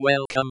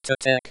Welcome to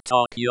Tech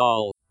Talk,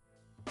 y'all.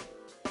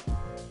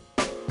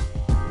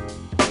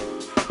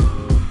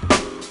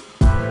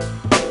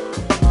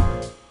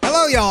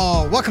 Hello,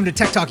 y'all. Welcome to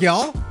Tech Talk,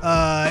 y'all.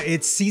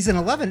 It's season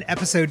 11,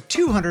 episode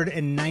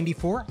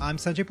 294. I'm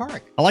Sanjay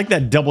Parekh. I like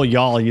that double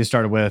y'all you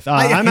started with.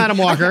 I'm Adam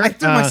Walker. I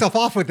threw myself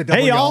off with the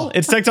double hey, y'all.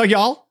 It's Tech Talk,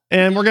 y'all.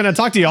 And we're going to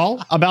talk to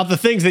y'all about the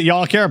things that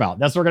y'all care about.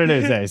 That's what we're going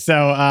to do today.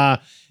 So,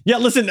 yeah,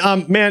 listen,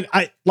 man,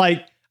 I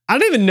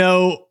don't even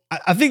know.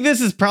 I think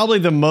this is probably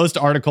the most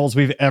articles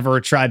we've ever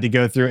tried to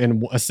go through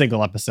in a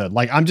single episode.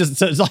 Like, I'm just,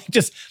 so it's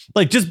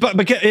but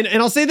because, and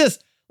I'll say this,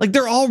 like,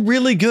 they're all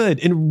really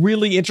good and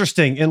really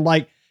interesting. And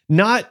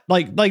not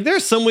like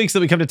there's some weeks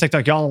that we come to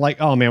TikTok, y'all, and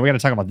like, oh man, we got to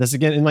talk about this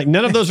again. And like,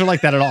 none of those are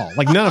like that at all.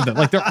 Like, none of them.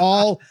 Like, they're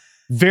all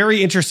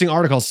very interesting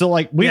articles. So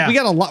like, we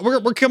got a lot.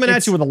 We're coming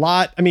at you with a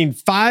lot. I mean,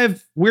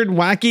 5 weird and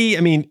wacky.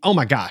 I mean, oh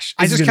my gosh.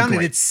 I just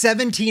counted. It's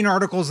 17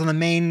 articles in the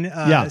main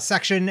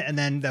section, and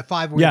then the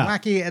 5 weird and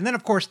wacky, and then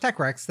of course Tech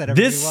Recs that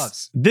everybody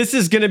loves. This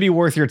is going to be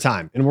worth your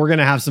time, and we're going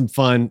to have some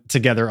fun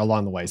together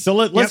along the way. So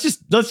let's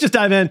just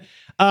dive in.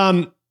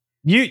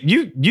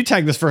 You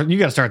tagged this first. You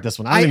got to start this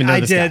one. I don't even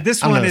know this guy.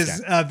 This one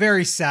is a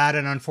very sad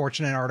and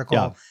unfortunate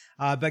article.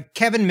 Yeah. But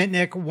Kevin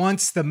Mitnick,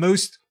 once the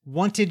most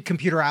wanted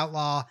computer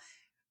outlaw,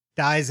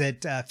 dies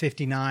at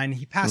 59.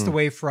 He passed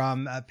away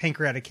from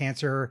pancreatic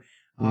cancer.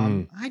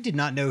 I did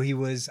not know he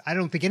was. I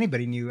don't think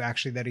anybody knew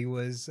actually that he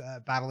was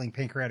battling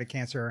pancreatic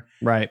cancer.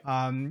 Right.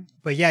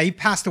 But yeah, he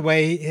passed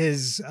away.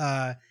 His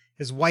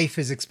wife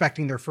is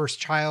expecting their first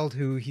child,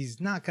 who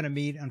he's not going to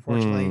meet,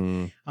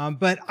 unfortunately.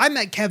 But I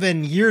met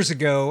Kevin years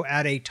ago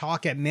at a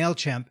talk at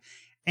MailChimp.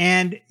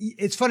 And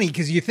it's funny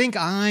because you think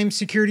I'm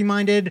security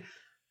minded.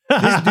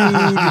 This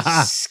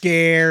dude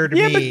scared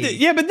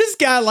me. But this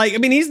guy, like, I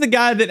mean, he's the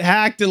guy that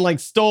hacked and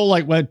like stole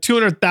like what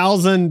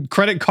 200,000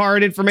 credit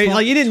card information.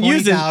 Like, he didn't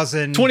use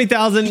it.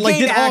 20,000. Like,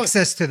 gained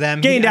access to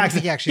them. Gained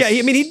access.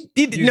 I mean,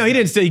 he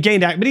didn't say he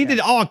gained access, but he did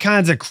all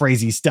kinds of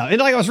crazy stuff. And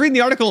like, I was reading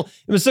the article,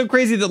 it was so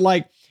crazy that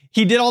like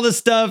he did all this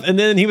stuff, and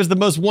then he was the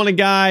most wanted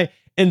guy.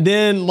 And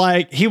then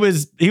like he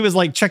was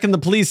like checking the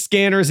police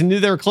scanners and knew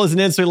they were closing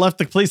in. So he left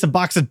the police a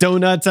box of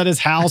donuts at his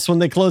house when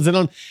they closed in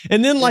on.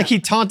 And then like he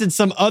taunted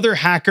some other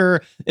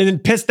hacker and then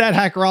pissed that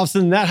hacker off. So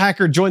then that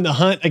hacker joined the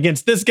hunt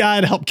against this guy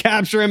to help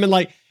capture him. And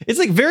like, it's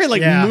like very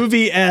like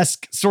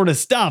movie-esque sort of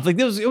stuff. Like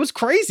it was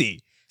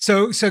crazy.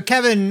 So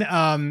Kevin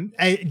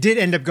did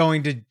end up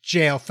going to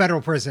jail,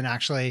 federal prison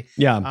actually.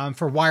 Yeah.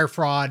 For wire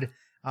fraud.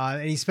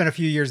 And he spent a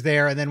few years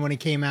there. And then when he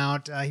came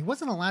out, he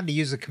wasn't allowed to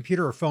use a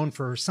computer or phone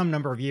for some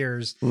number of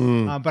years.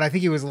 But I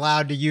think he was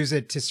allowed to use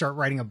it to start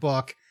writing a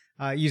book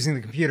using the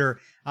computer.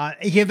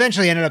 He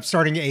eventually ended up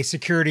starting a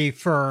security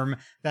firm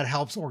that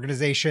helps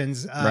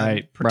organizations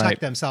protect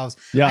themselves.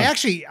 Yeah.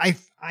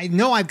 I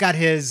know I've got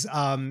his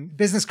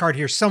business card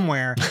here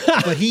somewhere,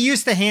 but he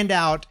used to hand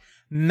out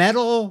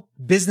metal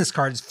business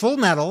cards, full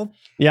metal.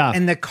 Yeah.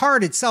 And the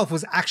card itself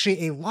was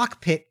actually a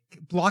lock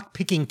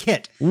picking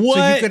kit. What?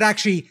 So you could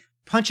actually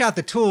punch out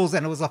the tools,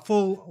 and it was a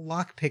full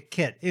lockpick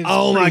kit.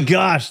 My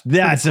gosh,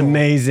 that's cool.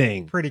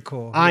 Amazing. Pretty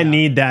cool. I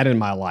need that in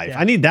my life. Yeah.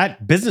 I need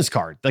that business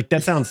card. Like,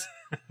 that sounds...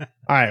 All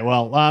right,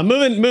 well,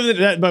 moving to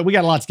that, but we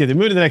got a lot to get to.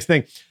 Moving to the next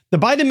thing. The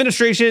Biden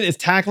administration is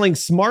tackling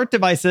smart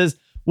devices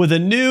with a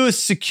new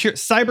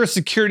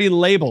cybersecurity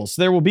label.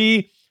 So there will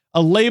be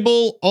a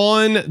label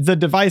on the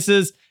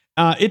devices.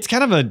 It's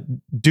kind of a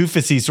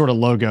doofusy sort of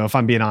logo, if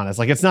I'm being honest.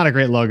 Like, it's not a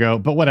great logo,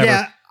 but whatever.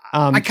 Yeah.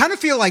 I kind of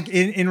feel like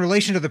in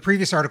relation to the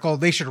previous article,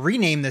 they should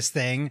rename this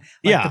thing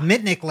like the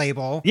Mitnick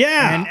label.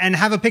 Yeah. And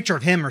have a picture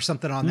of him or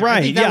something on there. Right.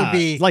 I think that would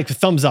be like a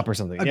thumbs up or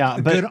something.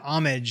 A good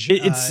homage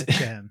to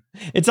him.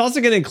 It's also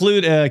going to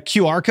include a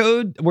QR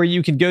code where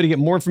you can go to get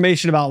more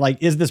information about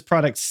like, is this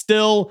product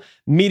still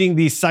meeting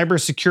these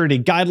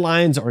cybersecurity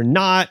guidelines or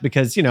not?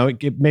 Because, you know,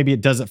 maybe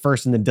it does it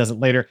first and then does it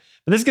later.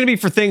 But this is going to be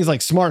for things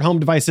like smart home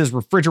devices,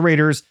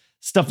 refrigerators,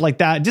 stuff like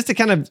that, just to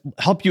kind of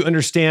help you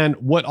understand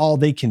what all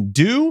they can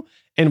do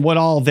and what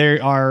all they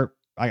are,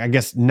 I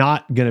guess,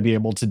 not going to be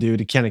able to do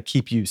to kind of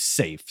keep you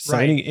safe. So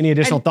any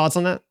additional thoughts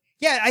on that?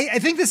 Yeah, I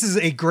think this is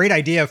a great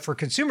idea for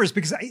consumers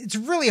because it's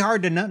really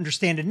hard to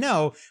understand and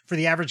know for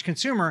the average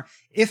consumer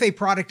if a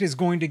product is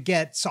going to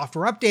get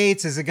software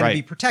updates. Is it going to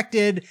be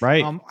protected?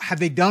 Right. Have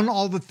they done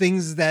all the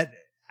things that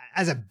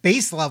as a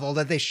base level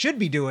that they should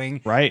be doing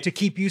to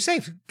keep you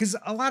safe? Because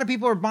a lot of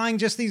people are buying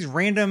just these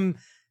random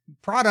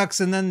products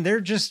and then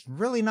they're just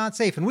really not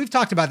safe. And we've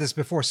talked about this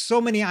before.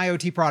 So many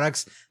IoT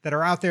products that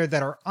are out there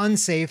that are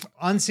unsafe,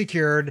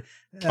 unsecured,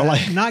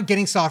 not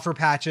getting software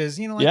patches,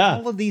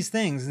 all of these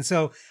things. And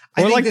so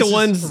I think this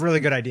is a really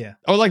good idea.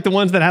 Or like the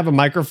ones that have a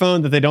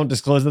microphone that they don't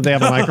disclose that they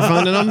have a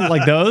microphone in them,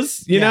 like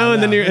those, know,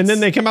 and then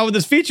they come out with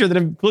this feature that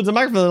includes a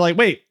microphone. They're like,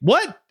 wait,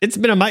 what? It's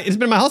been in my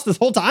house this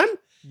whole time?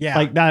 Yeah.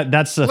 Like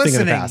that's the thing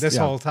of the past. This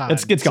whole time.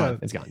 It's gone.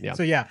 It's gone.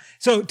 Yeah.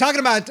 So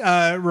talking about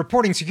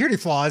reporting security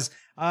flaws,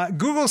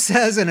 Google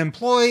says an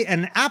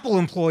Apple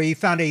employee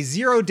found a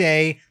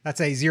zero-day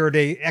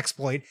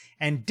exploit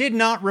and did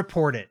not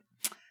report it.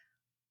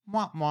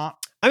 Mwah, mwah.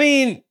 I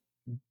mean,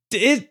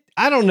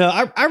 I don't know.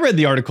 I read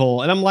the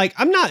article and I'm like,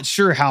 I'm not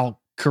sure how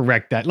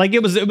correct that. Like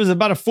it was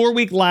about a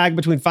 4-week lag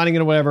between finding it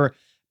or whatever.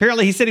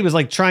 Apparently he said he was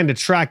like trying to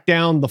track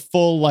down the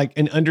full, like,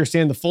 and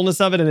understand the fullness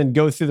of it and then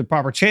go through the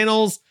proper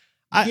channels.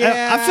 I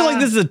feel like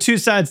this is a two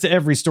sides to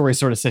every story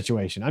sort of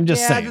situation. I'm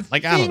just saying.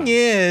 Like, I don't know. The thing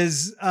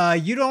is,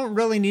 you don't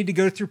really need to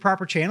go through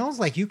proper channels.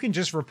 Like, you can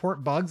just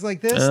report bugs like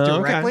this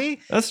directly.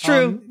 Okay. That's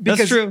true. Because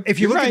That's true. if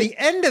you You're look right. at the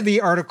end of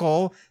the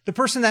article, the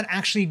person that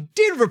actually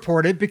did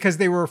report it because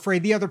they were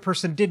afraid the other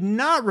person did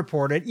not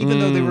report it, even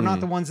though they were not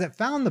the ones that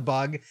found the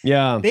bug.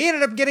 Yeah. They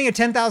ended up getting a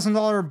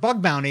 $10,000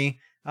 bug bounty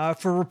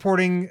for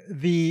reporting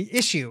the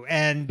issue.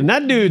 And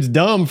that dude's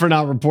dumb for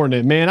not reporting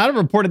it, man. I'd have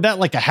reported that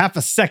like a half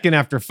a second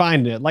after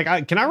finding it.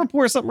 Like, can I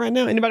report something right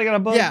now? Anybody got a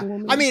bug? Yeah.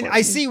 I mean,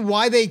 I see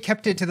why they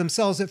kept it to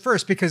themselves at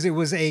first, because it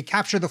was a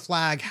capture the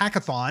flag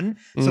hackathon.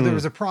 So there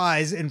was a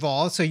prize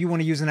involved. So you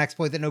want to use an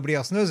exploit that nobody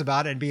else knows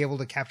about and be able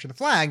to capture the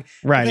flag.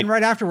 Right. And then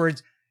right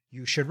afterwards,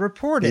 you should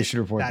report it. You should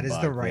report That the is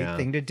bug, the right yeah.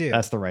 thing to do.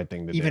 That's the right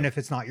thing to do. Even if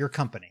it's not your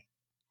company.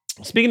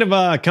 Speaking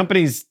of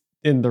companies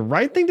in the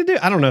right thing to do,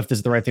 I don't know if this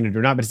is the right thing to do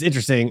or not, but it's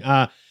interesting.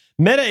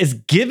 Meta is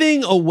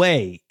giving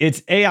away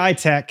its AI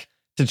tech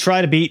to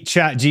try to beat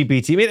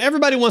ChatGPT. I mean,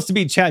 everybody wants to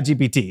beat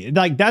ChatGPT.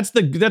 Like that's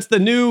the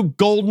new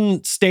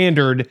golden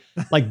standard.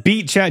 Like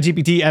beat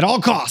ChatGPT at all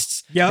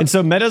costs. Yep. And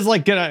so Meta's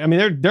like, I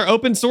mean, they're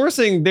open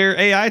sourcing their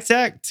AI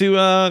tech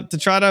to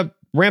try to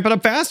ramp it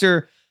up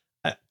faster.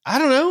 I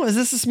don't know. Is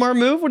this a smart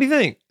move? What do you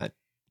think?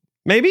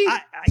 Maybe.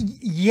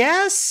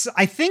 Yes,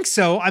 I think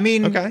so. I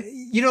mean, Okay.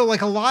 you know,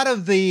 like a lot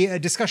of the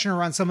discussion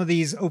around some of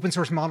these open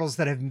source models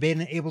that have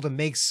been able to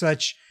make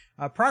such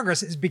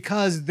progress is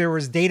because there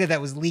was data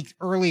that was leaked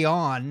early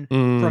on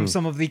from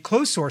some of the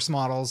closed source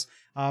models.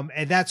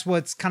 And that's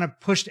what's kind of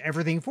pushed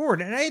everything forward.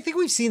 And I think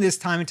we've seen this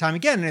time and time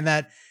again in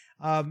that,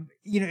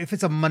 you know, if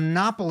it's a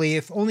monopoly,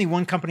 if only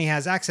one company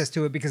has access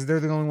to it because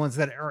they're the only ones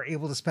that are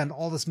able to spend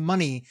all this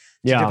money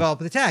to develop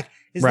the tech,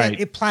 is Right.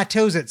 that it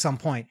plateaus at some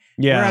point.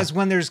 Yeah. Whereas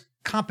when there's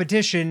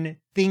competition,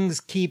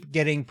 things keep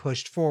getting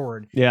pushed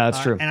forward. Yeah,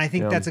 that's true. And I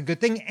think that's a good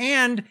thing.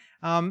 And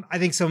I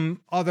think some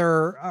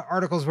other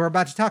articles we're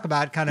about to talk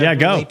about kind of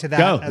relate to that.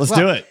 Go. Let's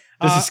do it.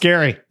 This is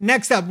scary.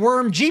 Next up,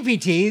 Worm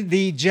GPT,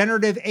 the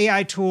generative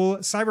AI tool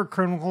cyber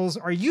criminals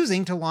are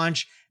using to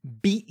launch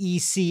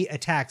BEC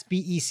attacks.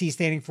 BEC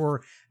standing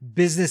for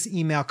business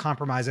email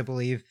compromise, I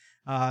believe,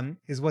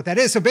 is what that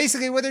is. So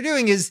basically what they're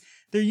doing is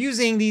they're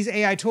using these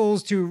AI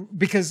tools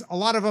because a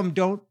lot of them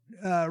don't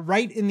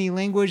write in the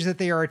language that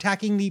they are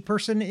attacking the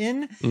person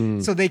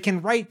in. So they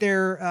can write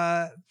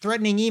their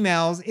threatening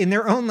emails in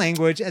their own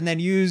language and then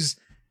use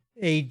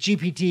a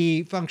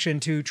GPT function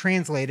to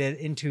translate it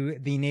into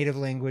the native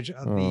language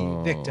of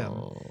the victim.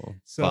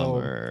 So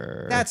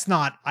bummer. that's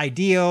not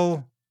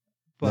ideal.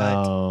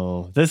 But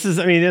no, this is,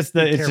 I mean, it's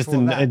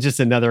just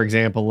another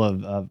example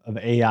of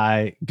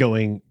AI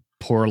going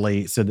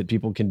poorly so that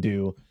people can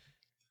do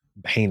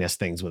heinous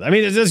things with it. I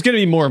mean, there's going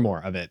to be more and more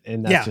of it.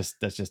 And that's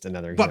just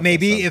another example. But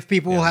maybe if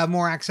people have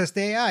more access to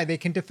AI, they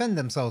can defend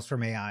themselves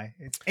from AI.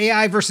 It's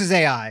AI versus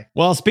AI.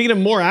 Well, speaking of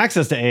more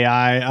access to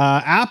AI,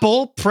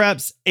 Apple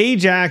preps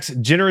Ajax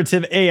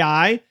generative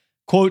AI,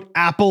 quote,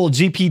 Apple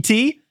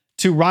GPT,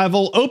 to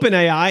rival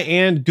OpenAI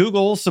and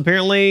Google. So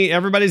apparently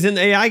everybody's in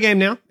the AI game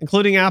now,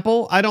 including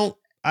Apple.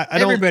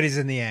 Everybody's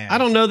in the AI. I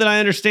don't know that I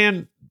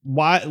understand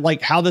why,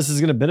 like how this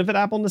is going to benefit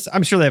Apple in this.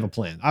 I'm sure they have a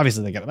plan.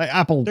 Obviously they got it.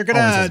 Apple. They're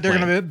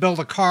gonna build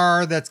a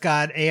car that's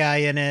got AI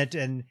in it.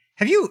 And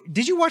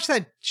did you watch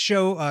that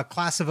show,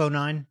 Class of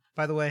 '09?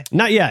 By the way,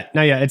 not yet.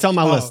 It's on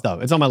my list though.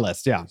 It's on my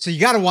list. Yeah. So you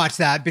got to watch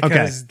that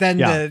because then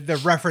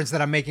the reference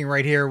that I'm making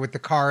right here with the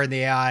car and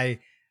the AI,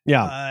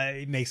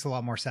 it makes a lot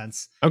what more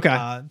sense.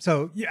 Okay.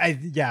 So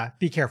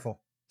be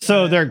careful.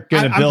 So they're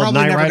going to build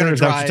Knight Rider.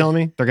 Is that what you're telling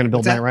me? They're going to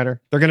build Knight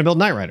Rider. They're going to build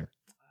Knight Rider.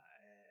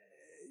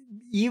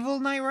 Evil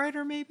Knight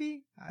Rider,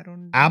 maybe? I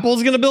don't know.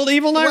 Apple's going to build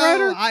Evil Knight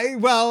Rider?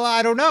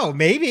 I don't know.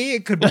 Maybe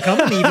it could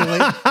become an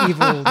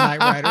evil Knight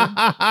Rider.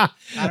 I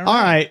don't know.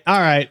 All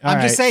right.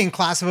 I'm just saying,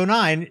 Class of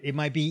 '09, it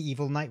might be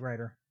Evil Knight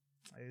Rider.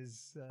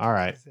 All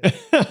right.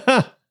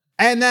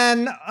 And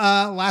then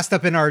last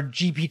up in our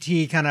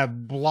GPT kind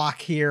of block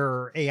here,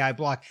 or AI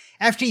block,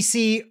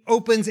 FTC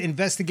opens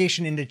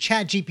investigation into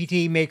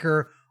ChatGPT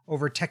Maker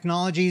over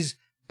technology's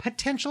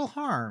potential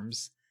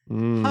harms.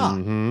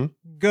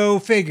 Go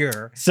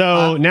figure.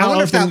 So now I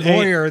wonder if that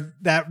lawyer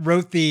that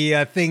wrote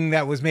the thing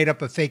that was made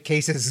up of fake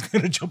cases is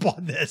going to jump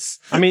on this.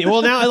 I mean,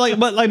 well now,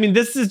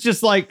 this is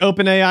just like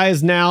OpenAI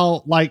is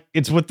now like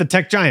it's with the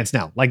tech giants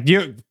now. Like,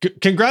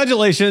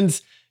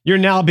 congratulations, you're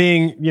now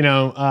being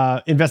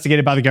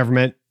investigated by the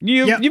government.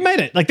 You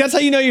made it. Like that's how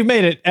you know you've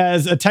made it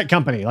as a tech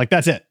company. Like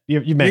that's it.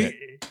 You made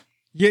it.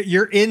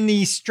 You're in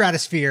the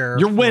stratosphere.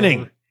 You're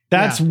winning.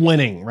 That's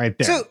winning right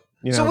there.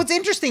 So what's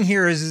interesting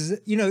here is,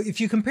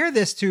 if you compare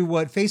this to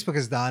what Facebook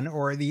has done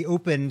or the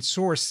open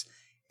source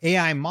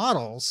AI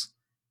models,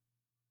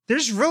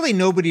 there's really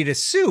nobody to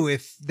sue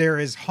if there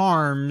is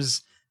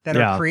harms that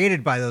are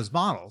created by those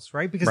models,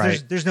 right?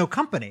 Because there's no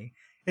company.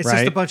 It's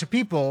just a bunch of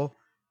people.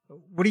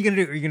 What are you going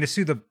to do? Are you going to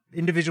sue the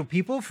individual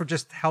people for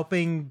just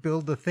helping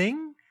build the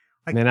thing?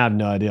 Man, I have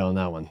no idea on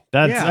that one.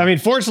 That's, Yeah. I mean,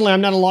 fortunately,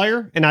 I'm not a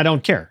lawyer and I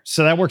don't care,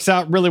 so that works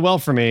out really well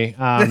for me.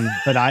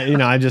 But I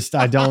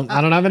don't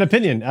have an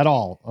opinion at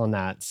all on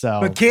that. So,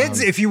 But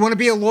kids, if you want to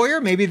be a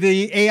lawyer, maybe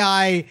the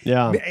AI.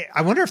 Yeah.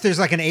 I wonder if there's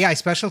like an AI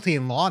specialty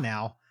in law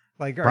now.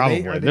 Like,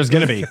 probably there's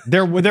going to be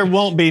there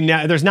won't be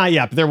now. There's not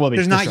yet, but there will be.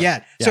 There's for not sure.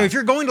 yet. Yeah. So if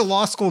you're going to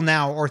law school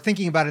now or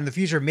thinking about it in the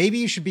future, maybe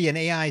you should be an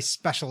AI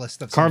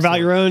specialist of some carve out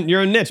sort.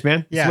 your own niche,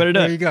 man. Yeah, That's what it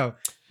there is. you go.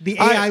 The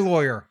All AI right.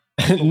 lawyer.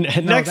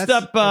 Next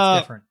up,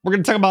 that's different. we're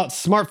going to talk about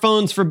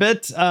smartphones for a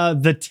bit.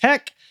 The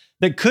tech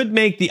that could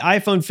make the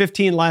iPhone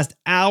 15 last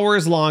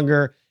hours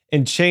longer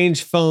and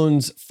change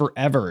phones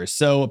forever.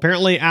 So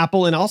apparently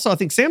Apple and also I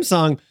think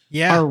Samsung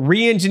are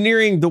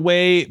re-engineering the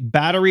way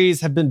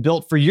batteries have been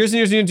built for years and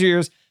years and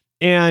years.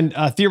 And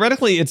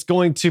theoretically, it's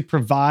going to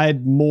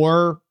provide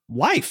more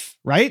life,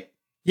 right?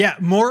 Yeah,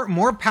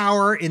 more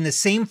power in the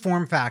same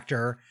form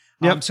factor.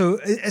 Yep. So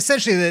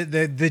essentially,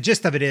 the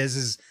gist of it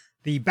is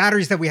the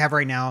batteries that we have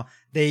right now,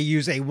 they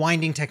use a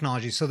winding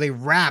technology. So they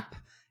wrap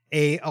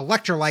a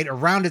electrolyte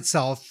around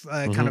itself,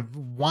 kind of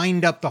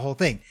wind up the whole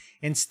thing.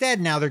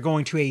 Instead, now they're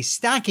going to a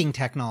stacking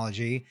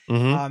technology.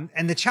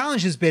 And the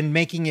challenge has been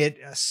making it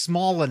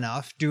small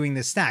enough doing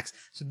the stacks.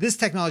 So this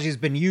technology has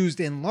been used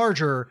in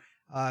larger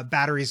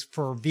batteries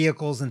for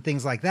vehicles and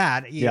things like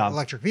that,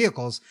 electric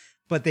vehicles,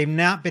 but they've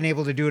not been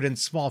able to do it in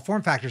small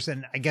form factors.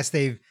 And I guess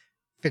they've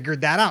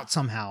figured that out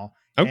somehow.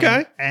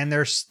 Okay. And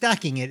they're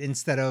stacking it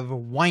instead of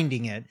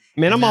winding it.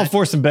 Man, And I'm all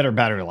for some better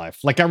battery life.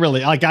 Like I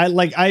really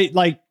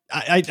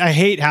I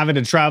hate having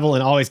to travel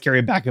and always carry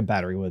a backup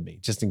battery with me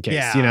just in case.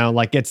 Yeah. You know,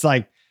 like it's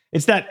that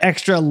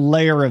extra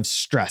layer of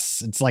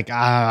stress. It's like,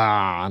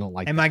 I don't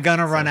like Am that. I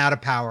gonna run out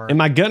of power?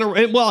 Am I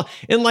gonna? Well,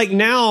 and like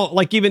now,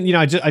 like even, you know,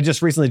 I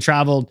just recently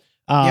traveled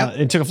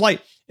and took a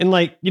flight, and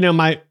like, you know,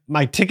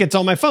 my ticket's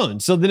on my phone.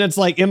 So then it's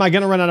like, am I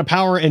gonna run out of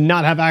power and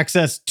not have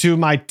access to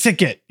my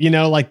ticket? You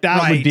know, like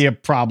that would be a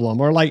problem.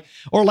 Or like,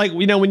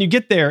 you know, when you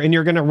get there and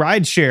you're gonna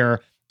ride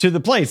share to the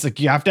place, like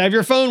you have to have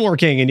your phone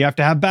working and you have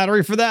to have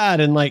battery for that.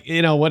 And like,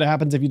 you know, what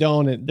happens if you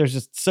don't? And there's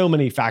just so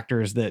many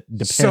factors that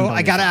depend. So on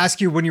I got to ask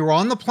you, when you were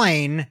on the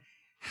plane,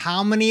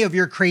 how many of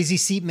your crazy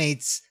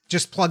seatmates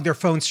just plugged their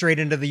phone straight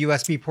into the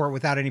USB port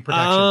without any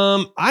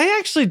protection? I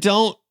actually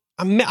don't.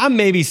 I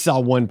maybe saw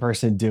one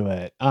person do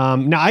it.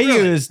 Now I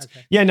used,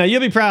 you'll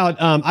be proud.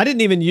 I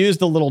didn't even use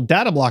the little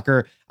data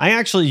blocker. I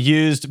actually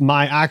used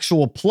my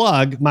actual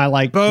plug, my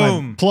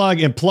plug,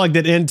 and plugged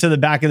it into the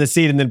back of the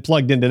seat and then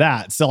plugged into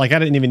that. So like, I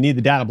didn't even need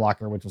the data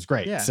blocker, which was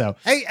great. Yeah. So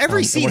hey,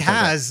 every seat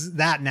has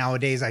that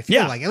nowadays. I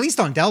feel like, at least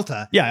on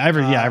Delta. Yeah.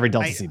 Every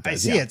Delta seat does. I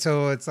see it.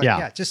 So it's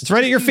like, it's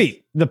right at your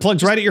feet. The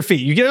plug's right at your feet.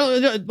 You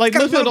get like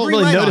most people don't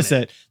really notice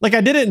it. Like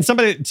I did it and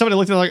somebody looked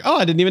at me like, oh,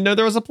 I didn't even know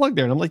there was a plug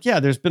there. And I'm like, yeah,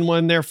 there's been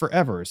one there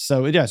forever.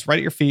 So it's right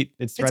at your feet.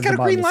 It's right got a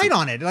green light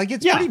on it. Like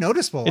it's pretty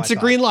noticeable. It's a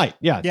green light.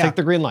 Yeah. Take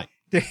the green light.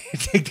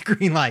 Take the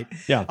green light.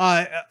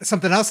 Yeah.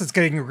 Something else that's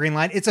getting a green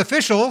light. It's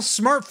official.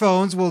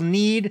 Smartphones will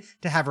need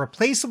to have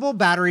replaceable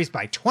batteries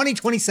by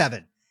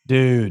 2027.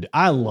 Dude,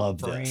 I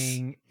love this.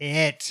 Bring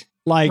it.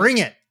 Bring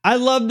it. I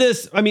love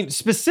this. I mean,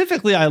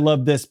 specifically, I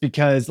love this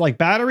because like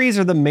batteries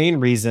are the main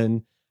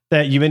reason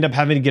that you end up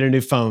having to get a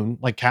new phone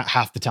like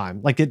half the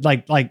time. Like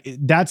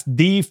that's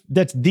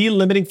the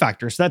limiting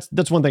factor. So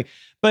that's one thing.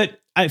 But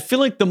I feel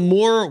like the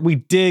more we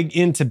dig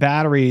into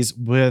batteries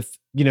with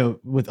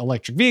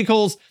electric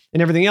vehicles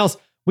and everything else,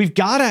 we've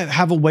got to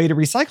have a way to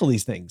recycle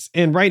these things.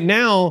 And right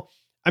now,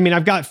 I mean,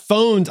 I've got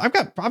phones. I've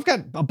got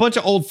a bunch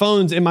of old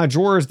phones in my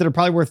drawers that are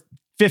probably worth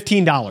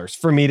 $15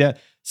 for me to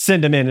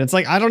send them in. And it's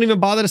like, I don't even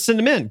bother to send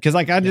them in because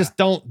like I just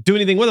don't do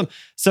anything with them.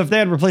 So if they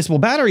had replaceable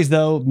batteries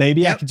though,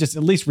 maybe I could just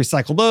at least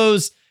recycle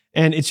those,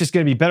 and it's just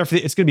going to be better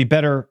it's going to be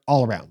better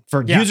all around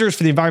for users,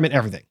 for the environment,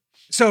 everything.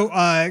 So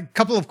a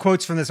couple of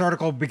quotes from this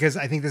article, because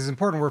I think this is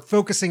important. We're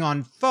focusing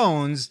on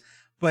phones,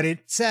 but it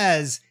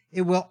says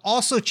it will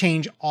also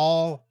change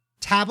all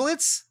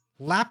tablets,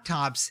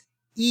 laptops,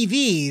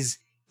 EVs,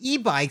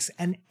 e-bikes,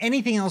 and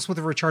anything else with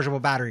a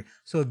rechargeable battery.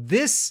 So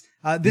this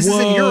is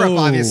in Europe,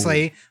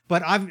 obviously,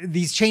 but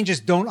these changes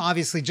don't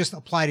obviously just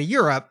apply to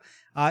Europe.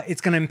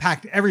 It's going to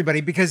impact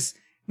everybody because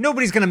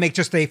nobody's going to make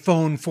just a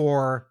phone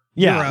for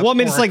Europe. Well, I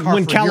mean, it's like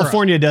when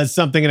California does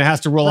something and it has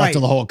to roll out to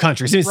the whole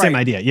country. It's the same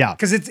idea. Yeah.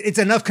 Because it's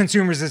enough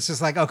consumers. It's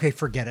just like, okay,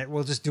 forget it.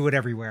 We'll just do it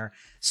everywhere.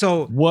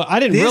 So I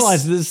didn't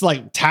realize this is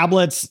like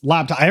tablets,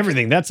 laptop,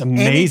 everything. That's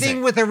amazing.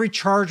 Anything with a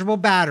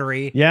rechargeable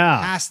battery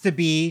has to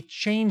be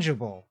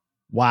changeable.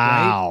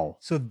 Wow.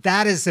 Right? So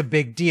that is a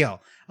big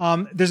deal.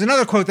 There's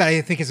another quote that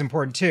I think is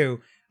important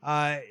too.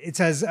 It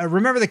says,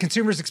 remember that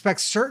consumers expect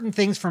certain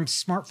things from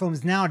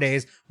smartphones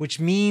nowadays, which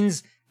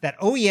means that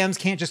OEMs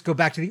can't just go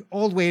back to the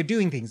old way of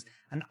doing things.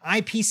 An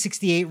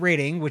IP68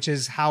 rating, which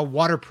is how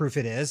waterproof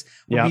it is,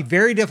 would be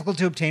very difficult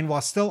to obtain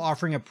while still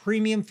offering a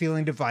premium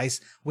feeling device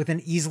with an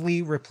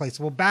easily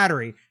replaceable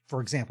battery, for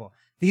example.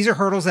 These are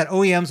hurdles that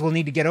OEMs will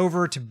need to get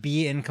over to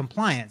be in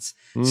compliance.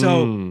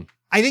 So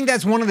I think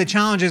that's one of the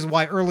challenges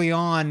why early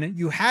on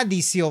you had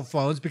these sealed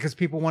phones, because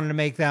people wanted to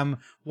make them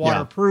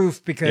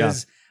waterproof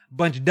because a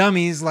bunch of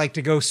dummies like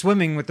to go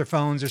swimming with their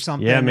phones or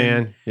something. Yeah, and,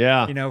 man.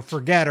 Yeah. you know,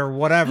 forget or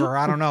whatever.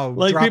 I don't know.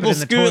 Like drop it people in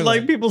the toilet.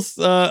 like people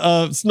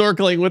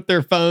snorkeling with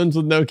their phones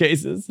with no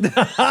cases.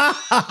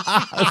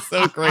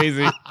 So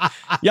crazy.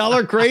 Y'all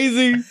are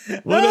crazy.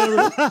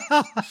 Whatever.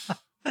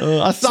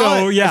 I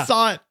saw it. Yeah. I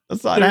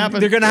saw it happen.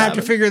 They're going to have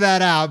to figure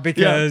that out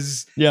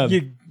because Yeah.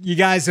 you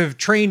guys have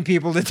trained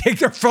people to take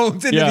their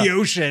phones into the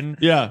ocean.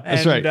 Yeah,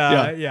 that's and, right.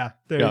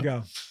 There you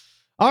go.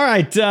 All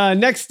right.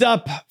 Next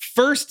up,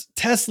 first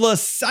Tesla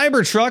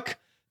Cybertruck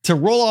to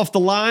roll off the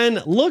line.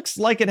 Looks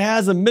like it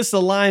has a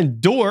misaligned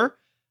door.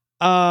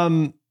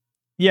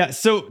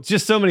 So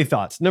just so many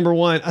thoughts. Number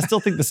one, I still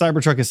think the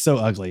Cybertruck is so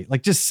ugly.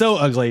 Like just so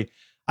ugly.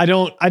 I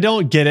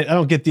don't get it. I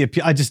don't get the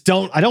appeal. I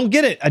don't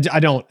get it. I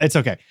don't. It's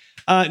okay.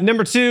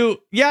 Number two,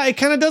 it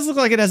kind of does look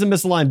like it has a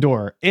misaligned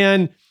door.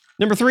 And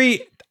number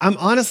three, I'm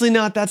honestly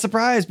not that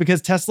surprised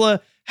because Tesla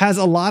has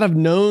a lot of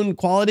known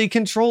quality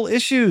control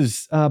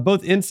issues,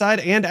 both inside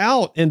and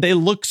out. And they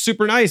look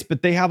super nice,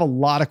 but they have a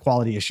lot of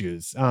quality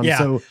issues.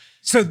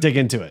 So dig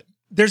into it.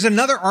 There's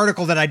another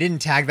article that I didn't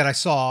tag that I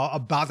saw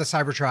about the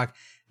Cybertruck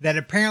that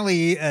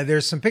apparently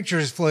there's some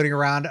pictures floating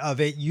around of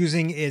it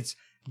using its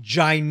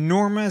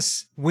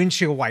ginormous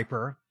windshield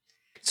wiper.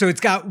 So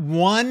it's got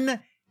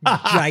one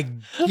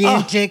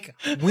gigantic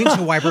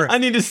windshield wiper. I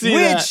need to see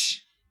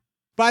which,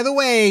 by the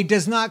way,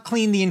 does not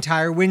clean the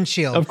entire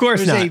windshield. Of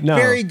course There's not. a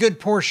very good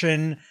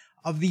portion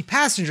of the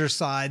passenger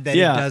side that it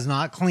does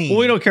not clean. Well,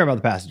 we don't care about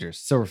the passengers,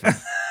 so we're fine.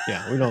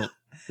 We don't.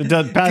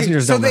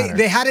 Passengers don't matter.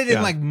 They had it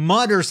in like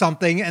mud or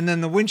something, and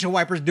then the windshield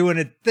wiper's doing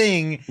a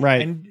thing.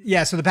 Right. And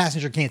so the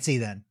passenger can't see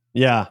then.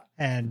 Yeah.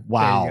 And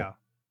wow. there you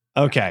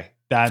go. Okay.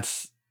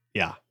 That's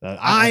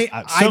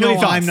I know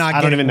I'm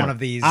not getting one of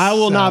these. I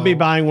will not be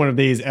buying one of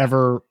these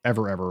ever.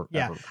 Ever.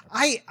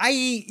 I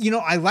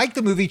like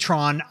the movie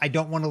Tron. I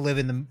don't want to live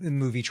in the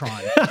movie Tron.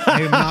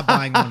 I am not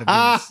buying one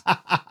of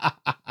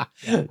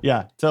these.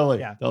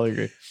 Totally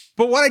agree.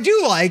 But what I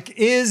do like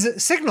is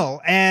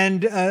Signal,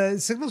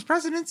 and Signal's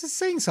president is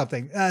saying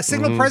something.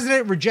 Signal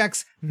president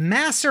rejects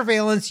mass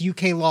surveillance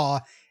UK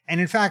law,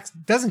 and in fact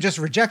doesn't just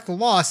reject the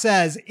law,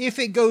 says if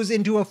it goes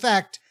into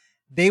effect,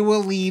 they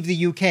will leave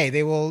the UK.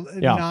 They will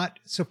not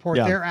support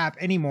their app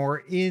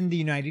anymore in the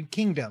United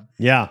Kingdom.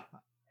 Yeah.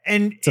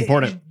 And it's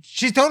important.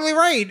 She's totally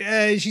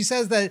right. She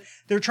says that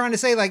they're trying to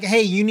say like,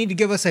 hey, you need to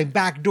give us a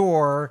back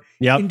door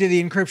into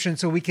the encryption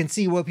so we can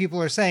see what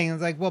people are saying. And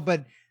it's like, well,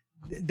 but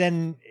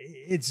then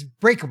it's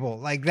breakable.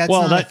 Like that's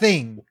not a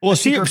thing. Well,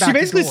 she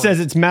basically says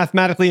it's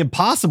mathematically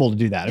impossible to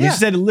do that. I mean, she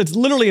said it's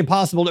literally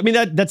impossible. I mean,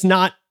 that's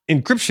not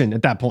encryption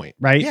at that point,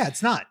 right? Yeah,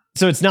 it's not.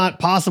 So it's not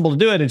possible to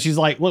do it. And she's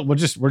like, look, we're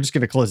just going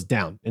to close it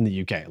down in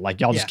the UK. Like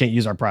y'all just can't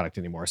use our product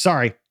anymore.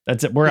 Sorry.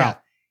 That's it. We're out.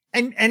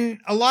 And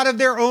a lot of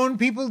their own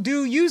people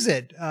do use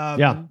it.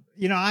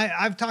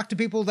 I've talked to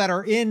people that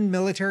are in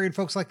military and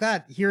folks like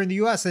that here in the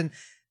US, and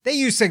they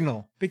use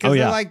Signal because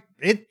they're like,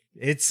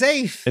 it's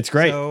safe. It's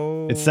great.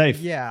 So, it's safe.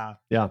 Yeah.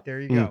 There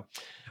you go. All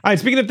right.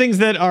 Speaking of things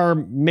that are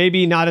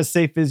maybe not as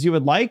safe as you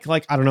would like,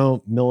 I don't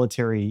know,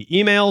 military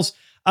emails.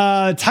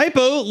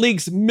 Typo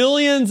leaks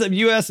millions of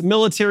US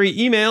military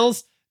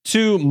emails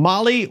to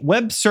Mali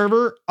web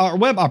server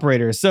web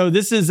operators. So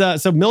this is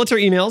so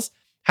military emails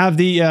have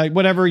the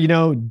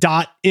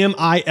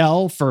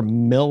 .mil for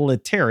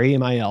military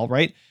MIL,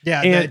 right?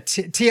 Yeah, and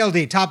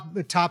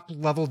TLD, top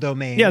level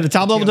domain. Yeah, the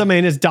top level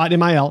domain is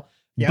 .mil,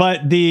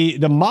 but the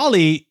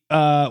Mali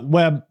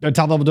web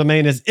top level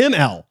domain is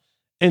ML.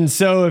 And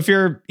so if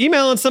you're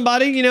emailing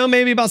somebody,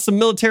 maybe about some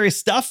military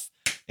stuff,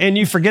 and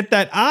you forget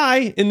that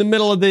I in the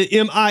middle of the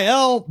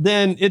MIL,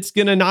 then it's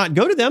going to not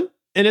go to them,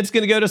 and it's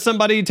going to go to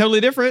somebody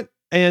totally different,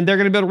 and they're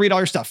going to be able to read all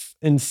your stuff.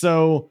 And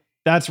so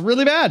that's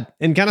really bad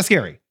and kind of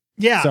scary.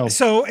 Yeah.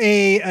 So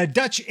a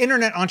Dutch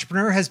internet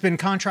entrepreneur has been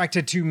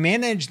contracted to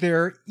manage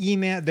their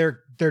email,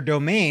 their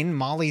domain,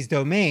 Mali's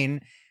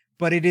domain,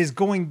 but it is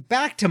going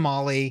back to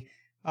Mali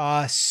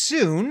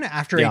soon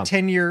after a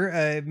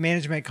 10-year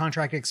management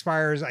contract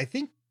expires, I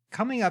think,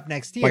 coming up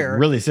next year.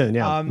 Really soon,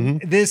 yeah.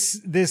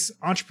 This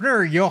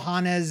entrepreneur,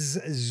 Johannes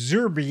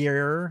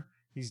Zurbier,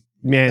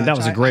 that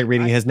was a great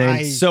reading his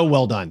name. So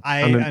well done.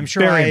 I'm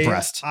sure very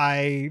impressed.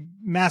 I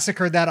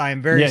massacred that. I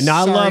am very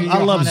sorry.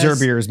 I love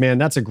Zurbiers, man.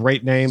 That's a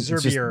great name.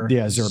 Zurbier.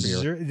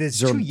 Zurbier. There's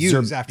two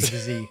U's after the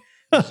Z.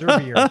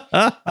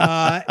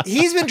 Zurbier.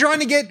 He's been trying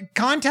to get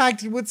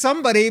contact with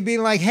somebody,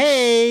 being like,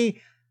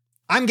 hey,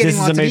 I'm getting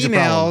lots of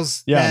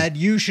emails that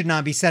you should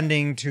not be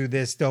sending to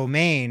this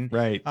domain.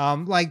 Right.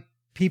 Like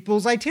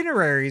people's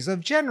itineraries of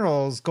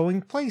generals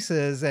going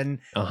places and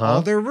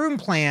all their room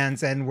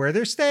plans and where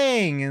they're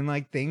staying and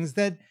like things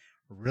that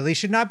really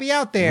should not be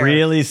out there.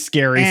 Really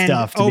scary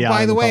stuff. To be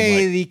by the way,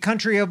 public. the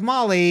country of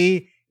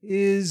Mali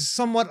is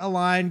somewhat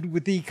aligned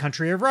with the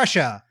country of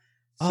Russia.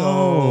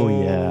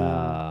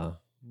 So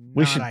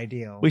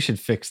ideal. We should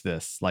fix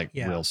this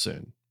real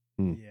soon.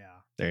 Yeah.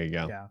 There you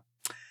go. Yeah.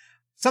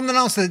 Something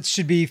else that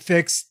should be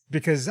fixed,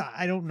 because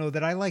I don't know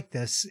that I like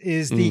this,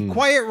 is the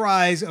quiet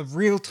rise of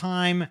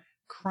real-time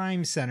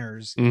crime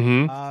centers.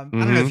 Mm-hmm. I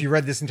don't know if you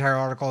read this entire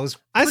article. It's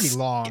pretty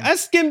long. I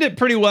skimmed it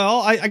pretty well.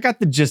 I got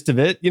the gist of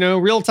it.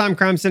 Real-time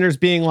crime centers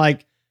being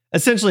like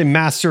essentially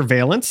mass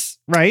surveillance,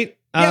 right?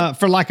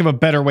 For lack of a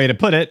better way to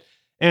put it.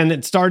 And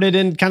it started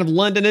in kind of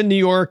London and New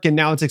York, and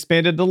now it's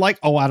expanded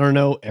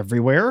to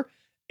everywhere.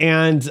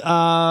 And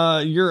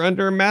you're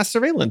under mass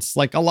surveillance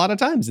like a lot of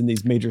times in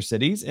these major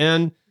cities.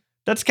 And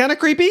that's kind of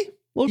creepy. A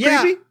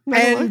little creepy.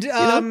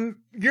 And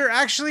you're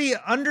actually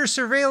under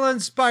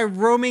surveillance by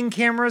roaming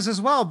cameras as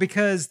well,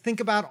 because think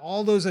about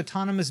all those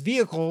autonomous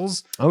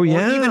vehicles. Oh,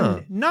 yeah. Or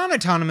even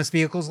non-autonomous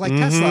vehicles like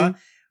Tesla,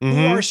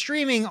 who are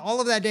streaming all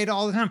of that data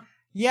all the time.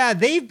 Yeah,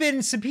 they've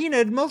been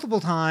subpoenaed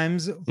multiple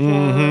times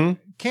for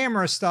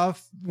camera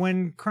stuff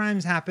when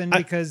crimes happen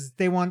because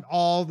they want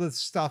all the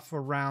stuff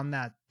around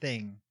that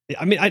thing.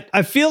 I mean,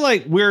 I feel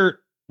like we're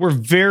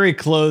very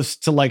close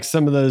to like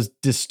some of those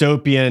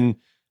dystopian,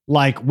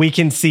 like we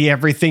can see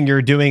everything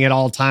you're doing at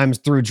all times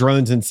through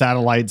drones and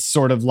satellites,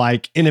 sort of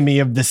like enemy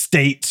of the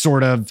state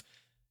sort of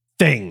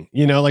thing.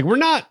 Like we're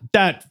not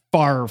that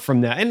far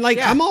from that. And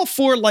I'm all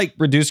for like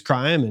reduced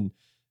crime and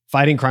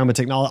fighting crime with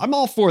technology. I'm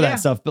all for that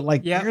stuff, but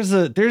like there's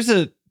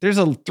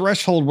a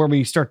threshold where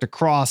we start to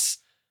cross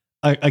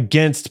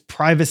against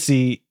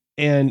privacy,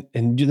 and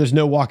there's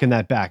no walking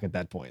that back at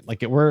that point.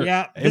 Like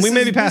and we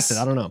may be past it.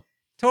 I don't know.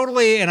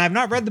 Totally, and I've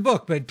not read the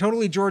book, but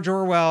totally George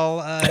Orwell,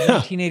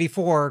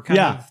 1984 kind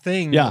of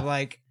thing. Yeah.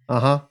 Like,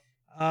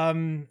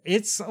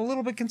 it's a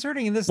little bit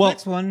concerning in this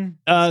next one.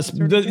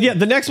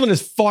 The next one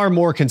is far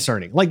more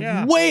concerning.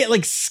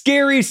 Like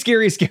scary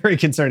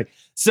concerning.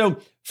 So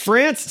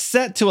France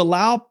set to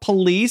allow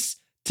police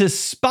to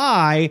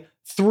spy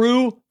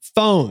through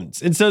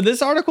phones. And so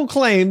this article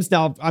claims,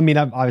 now, I mean,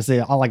 obviously,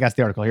 I'll guess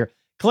the article here,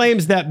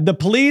 claims that the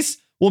police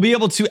will be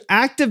able to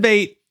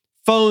activate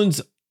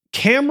phones,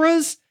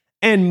 cameras,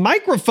 and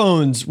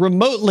microphones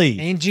remotely.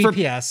 And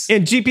GPS.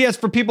 GPS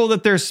for people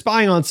that they're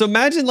spying on. So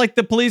imagine like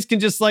the police can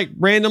just like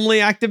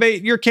randomly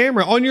activate your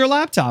camera on your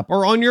laptop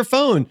or on your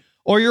phone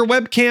or your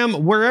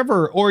webcam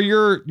wherever, or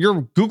your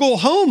Google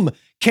Home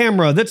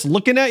camera that's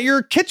looking at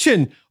your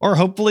kitchen, or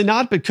hopefully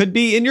not, but could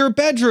be in your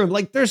bedroom.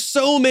 Like there's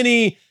so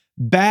many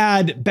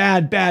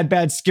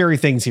bad, scary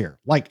things here.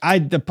 Like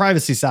the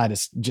privacy side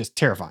is just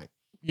terrifying.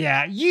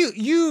 Yeah,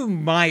 you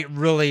might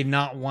really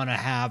not want to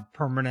have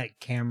permanent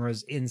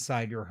cameras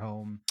inside your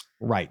home.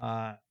 Right.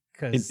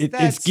 Because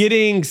it's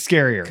getting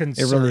scarier.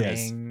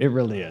 Concerning, it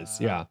really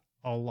is. Yeah.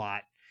 A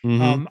lot.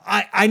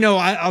 I know,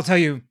 I'll tell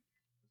you,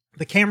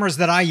 the cameras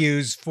that I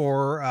use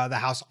for the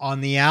house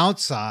on the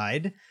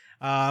outside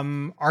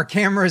are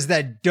cameras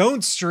that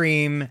don't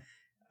stream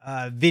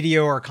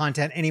video or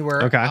content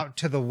anywhere out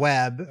to the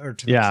web or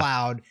to the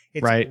cloud.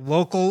 It's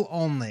local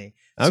only.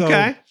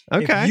 Okay.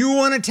 If you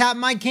want to tap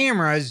my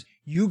cameras,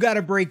 you got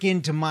to break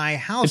into my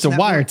house. It's a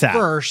wiretap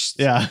first.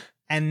 Yeah.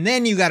 And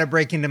then you got to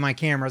break into my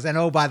cameras. And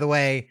oh, by the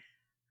way,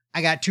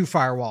 I got 2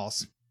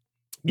 firewalls.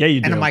 Yeah,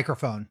 you do. And a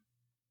microphone.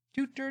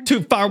 2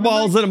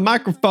 firewalls and a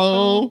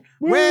microphone.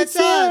 Where's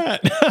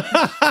that?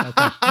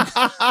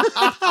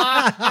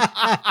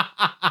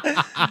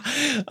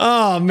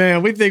 Oh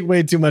man, we think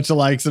way too much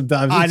alike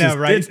sometimes. I know,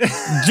 right?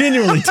 It's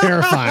genuinely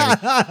terrifying.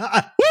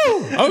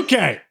 Woo!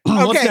 Okay.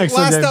 What's next,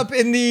 last up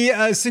in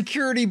the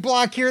security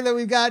block here that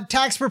we've got,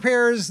 tax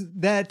preparers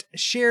that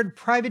shared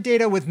private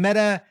data with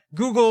Meta,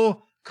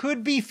 Google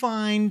could be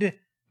fined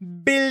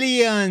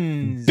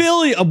billions.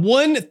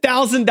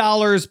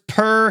 $1,000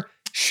 per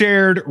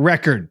shared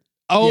record.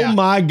 Oh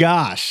my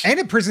gosh. And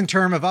a prison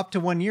term of up to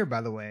 1 year, by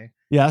the way.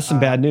 Yeah, that's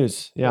some bad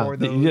news. Yeah.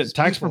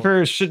 Tax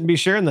preparers shouldn't be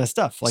sharing that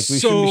stuff. Like we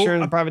shouldn't be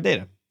sharing the private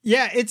data.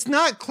 Yeah, it's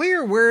not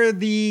clear where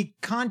the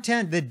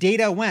content, the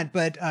data went,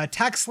 but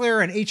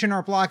TaxSlayer and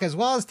H&R Block, as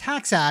well as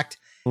TaxAct,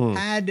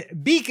 had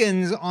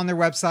beacons on their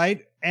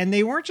website, and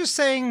they weren't just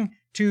saying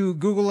to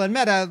Google and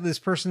Meta, this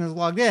person is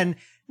logged in.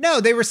 No,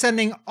 they were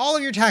sending all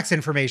of your tax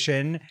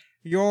information,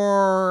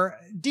 your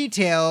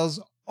details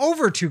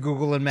over to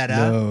Google and Meta.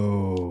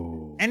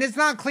 No. And it's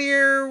not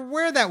clear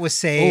where that was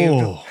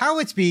saved, how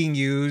it's being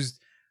used,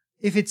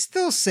 if it's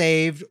still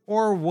saved,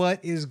 or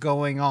what is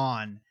going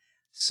on.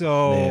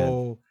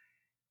 So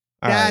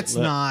that's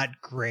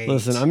not great.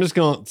 Listen, I'm just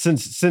going,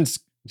 since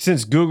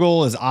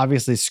Google is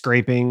obviously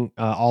scraping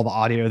all the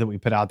audio that we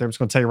put out there, I'm just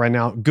going to tell you right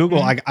now,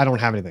 Google, I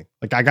don't have anything.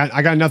 Like I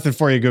got nothing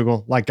for you,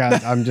 Google. Like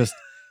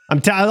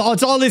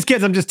it's all these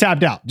kids. I'm just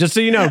tapped out. Just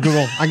so you know,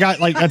 Google, I got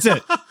that's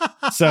it.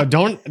 So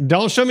don't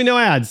show me no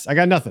ads. I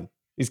got nothing.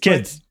 These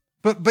kids.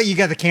 But you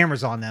got the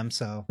cameras on them,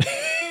 so.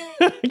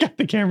 I got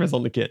the cameras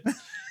on the kids.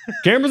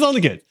 Cameras on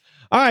the kids.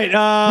 All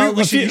right.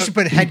 You should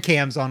put head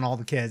cams on all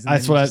the kids.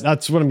 That's what I'm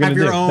going to do. Have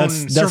your own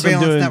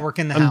surveillance network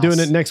in the house. I'm doing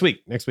it next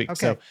week. Okay,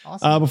 so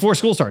awesome. Before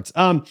school starts.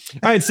 All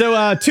right.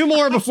 So 2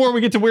 more before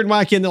we get to Weird and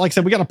Wacky. And like I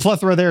said, we got a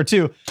plethora there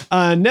too.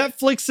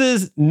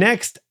 Netflix's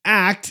next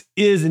act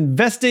is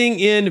investing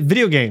in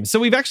video games. So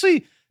we've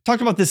actually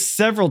talked about this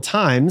several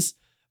times,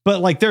 but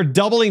like they're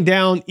doubling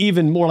down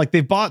even more. Like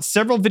they've bought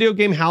several video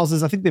game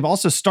houses. I think they've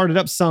also started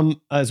up some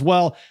as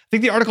well. I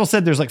think the article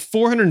said there's like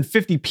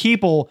 450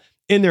 people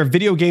in their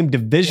video game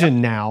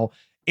division now.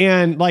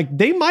 And like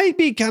they might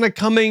be kind of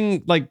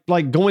coming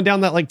like going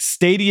down that like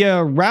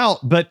Stadia route,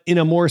 but in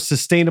a more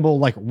sustainable,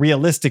 like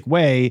realistic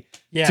way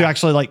to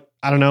actually like,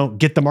 I don't know,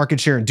 get the market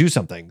share and do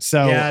something.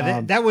 So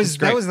that was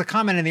the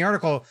comment in the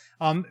article.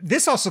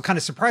 This also kind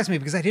of surprised me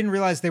because I didn't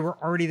realize they were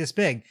already this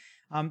big.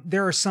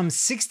 There are some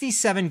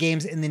 67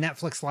 games in the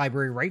Netflix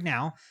library right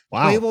now,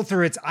 playable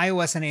through its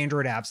iOS and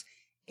Android apps.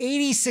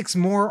 86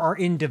 more are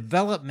in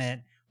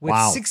development, with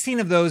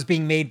 16 of those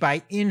being made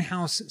by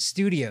in-house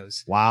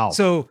studios. Wow.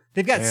 So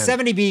they've got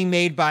 70 being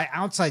made by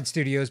outside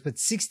studios, but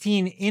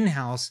 16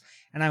 in-house.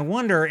 And I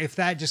wonder if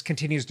that just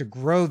continues to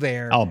grow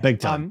there. Oh, big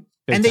time.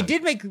 They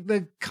did make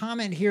the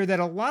comment here that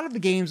a lot of the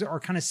games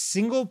are kind of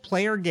single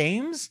player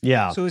games.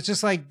 Yeah. So it's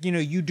just like,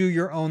 you do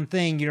your own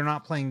thing. You're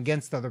not playing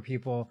against other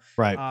people.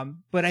 Right.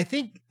 But I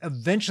think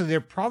eventually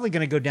they're probably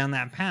going to go down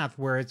that path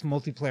where it's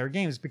multiplayer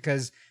games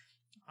because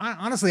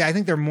honestly, I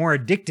think they're more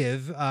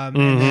addictive.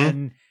 And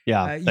then you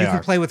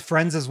can play with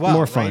friends as well.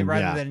 More fun.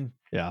 Rather than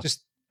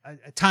just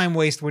a time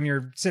waste when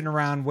you're sitting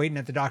around waiting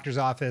at the doctor's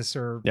office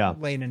or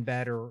laying in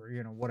bed or,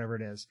 whatever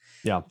it is.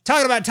 Yeah.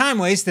 Talking about time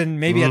waste and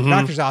maybe at the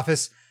doctor's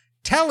office,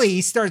 Telly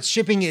starts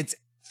shipping its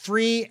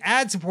free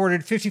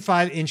ad-supported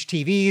 55-inch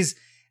TVs.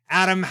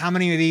 Adam, how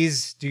many of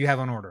these do you have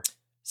on order?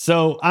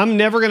 So I'm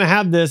never going to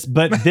have this,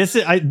 but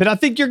but I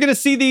think you're going to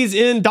see these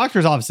in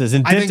doctors' offices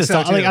and dentists.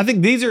 I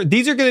think these are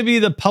going to be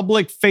the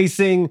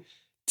public-facing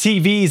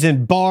TVs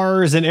in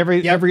bars and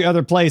every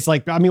other place.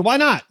 Like, I mean, why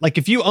not? Like,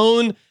 if you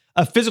own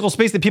a physical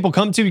space that people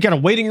come to, you got a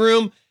waiting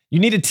room, you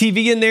need a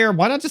TV in there.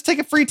 Why not just take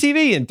a free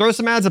TV and throw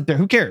some ads up there?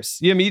 Who cares?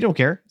 I mean, you don't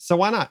care. So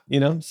why not?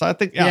 So I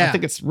think, I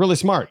think it's really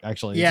smart,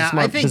 actually. Yeah, it's a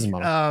smart I think, business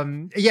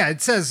model.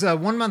 it says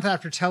 1 month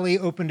after Telly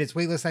opened its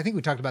waitlist, I think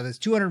we talked about this,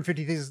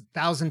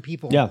 250,000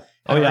 people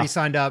already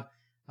signed up.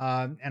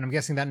 And I'm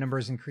guessing that number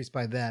has increased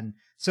by then.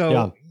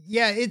 So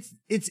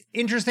it's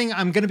interesting.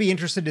 I'm going to be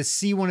interested to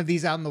see one of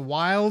these out in the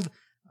wild,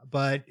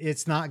 but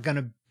it's not going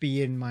to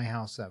be in my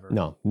house ever.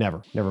 No,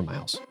 never in my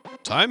house.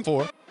 Time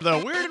for the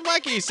Weird and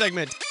Wacky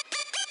segment.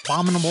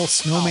 Abominable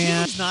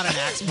Snowman. He's not an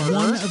axe murderer.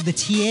 One of the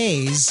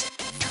TAs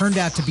turned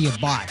out to be a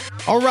bot.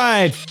 All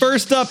right.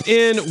 First up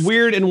in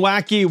Weird and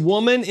Wacky,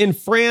 woman in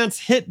France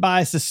hit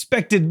by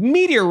suspected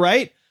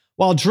meteorite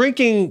while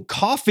drinking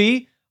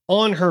coffee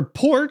on her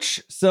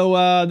porch.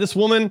 So this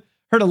woman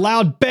heard a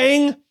loud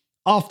bang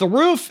off the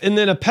roof and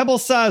then a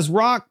pebble-sized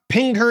rock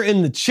pinged her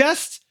in the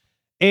chest.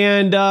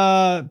 And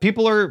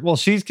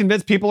she's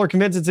convinced, people are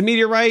convinced it's a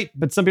meteorite,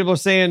 but some people are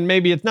saying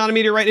maybe it's not a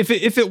meteorite.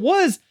 If it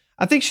was,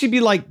 I think she'd be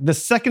like the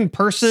second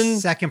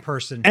person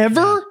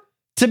ever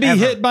to be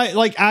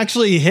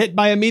actually hit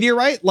by a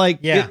meteorite,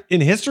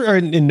 in history or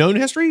in known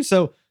history.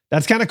 So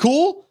that's kind of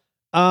cool.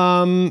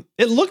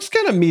 It looks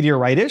kind of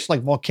meteorite-ish,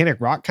 like volcanic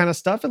rock kind of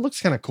stuff. It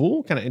looks kind of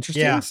cool, kind of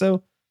interesting. Yeah.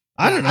 So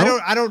I don't know.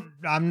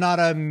 I'm not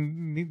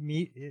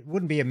it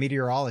wouldn't be a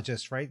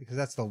meteorologist, right? Because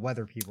that's the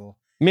weather people.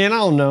 Man, I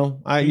don't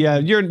know.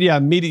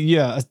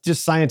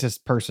 Just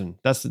scientist person.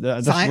 That's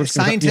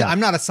scientist. I'm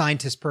not a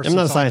scientist person,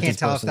 so I can't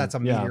tell if that's a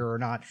meteor or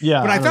not.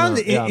 Yeah, but I found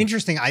it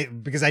interesting.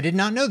 Because I did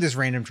not know this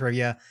random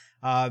trivia.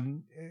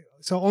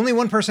 So only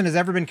one person has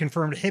ever been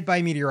confirmed hit by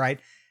a meteorite.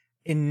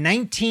 In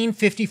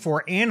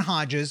 1954, Ann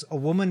Hodges, a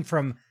woman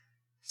from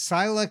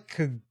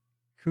Silacugujuga,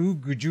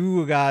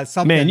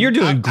 something. Man, you're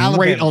doing great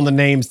Alabama. on the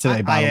names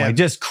today, by the way.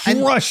 Just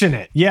crushing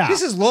it. Yeah.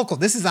 This is local.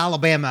 This is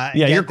Alabama.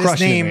 Yeah, you're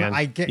crushing it,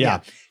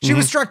 man. She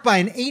was struck by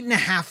an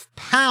 8.5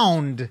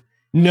 pound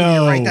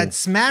No. Right, that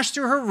smashed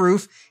through her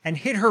roof and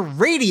hit her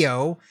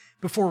radio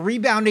before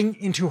rebounding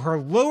into her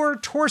lower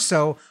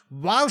torso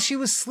while she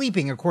was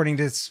sleeping, according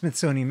to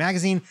Smithsonian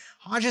Magazine.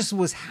 Hodges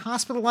was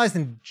hospitalized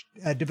and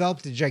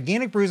developed a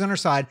gigantic bruise on her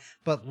side,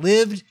 but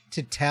lived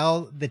to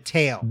tell the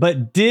tale.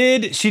 But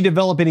did she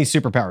develop any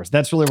superpowers?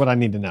 That's really what I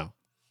need to know.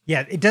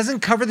 Yeah, it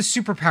doesn't cover the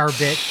superpower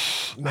bit.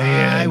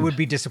 Man. I would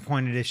be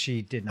disappointed if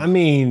she did not. I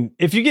mean,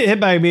 if you get hit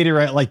by a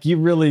meteorite, like, you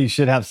really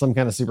should have some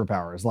kind of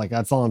superpowers. Like,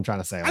 that's all I'm trying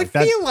to say. Like,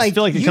 I feel like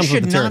it you comes with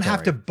should the not territory.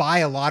 have to buy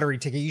a lottery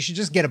ticket. You should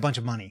just get a bunch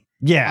of money.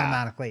 Yeah.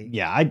 Automatically.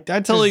 Yeah, I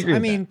totally agree. I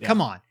mean,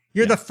 come on.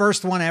 You're the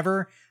first one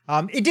ever.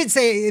 It did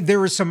say there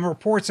were some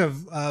reports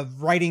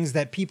of writings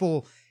that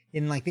people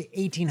in like the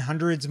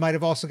 1800s might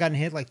have also gotten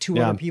hit, like two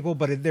other people,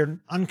 but they're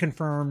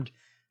unconfirmed.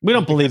 We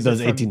don't believe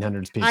those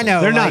 1800s people. I know.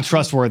 They're not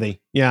trustworthy.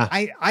 Yeah.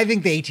 I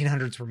think the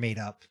 1800s were made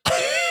up.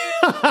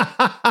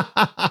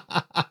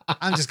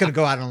 I'm just going to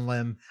go out on a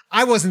limb.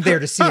 I wasn't there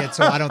to see it,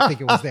 so I don't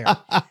think it was there.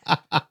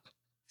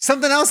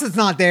 Something else that's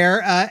not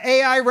there,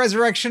 AI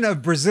resurrection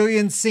of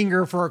Brazilian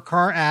singer for a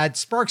car ad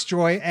sparks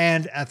joy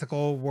and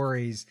ethical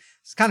worries.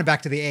 It's kind of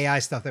back to the AI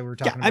stuff that we were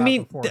talking about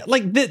before.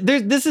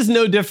 This is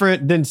no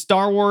different than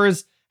Star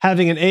Wars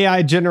having an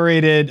AI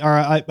generated or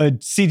a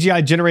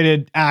CGI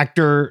generated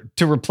actor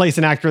to replace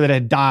an actor that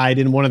had died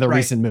in one of the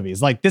recent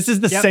movies. Like, this is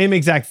the same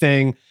exact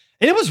thing.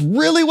 And it was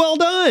really well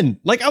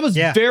done. Like, I was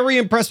very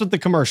impressed with the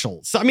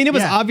commercials. So, I mean, it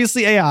was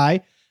obviously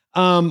AI,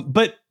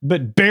 but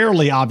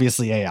barely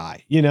obviously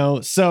AI, you know?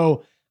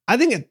 So I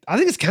think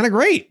it's kind of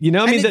great. You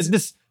know, I mean,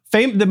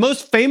 the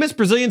most famous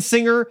Brazilian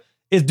singer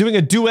is doing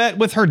a duet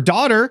with her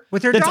daughter.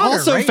 With her that's daughter,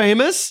 also right?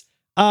 famous.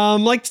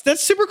 Like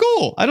that's super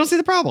cool. I don't see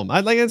the problem.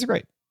 I like that's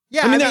great.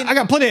 Yeah, I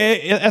got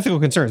plenty of ethical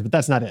concerns, but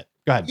that's not it.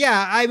 Go ahead.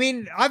 Yeah, I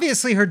mean,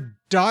 obviously her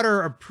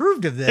daughter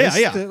approved of this.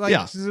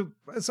 Yeah. So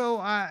What's the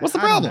I don't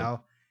problem?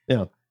 know.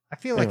 Yeah. I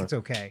feel like Anyway. it's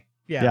okay.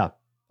 Yeah.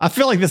 I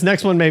feel like this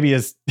next one maybe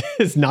is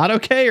not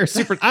okay or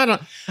super.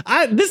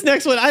 This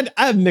next one I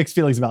have mixed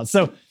feelings about.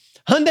 So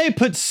Hyundai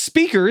puts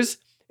speakers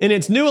in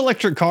its new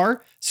electric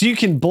car so you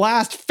can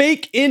blast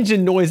fake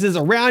engine noises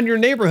around your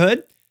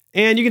neighborhood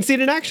and you can see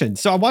it in action.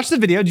 So I watched the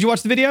video. Did you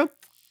watch the video?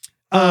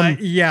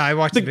 Yeah, I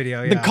watched the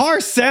video. Yeah. The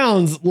car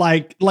sounds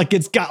like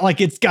it's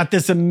got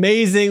this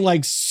amazing,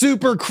 like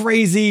super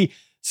crazy,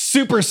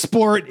 super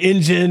sport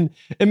engine.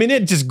 I mean,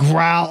 it just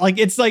growl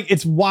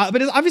it's wild,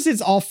 but obviously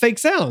it's all fake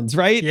sounds,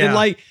 right?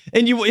 Yeah.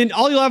 And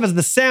all you'll have is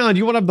the sound.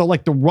 You want to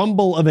have the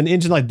rumble of an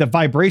engine, like the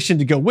vibration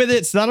to go with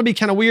it. So that'll be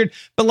kind of weird.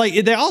 But like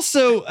they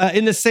also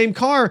in the same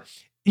car,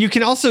 you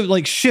can also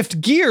like shift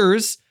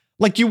gears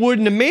like you would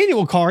in a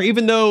manual car,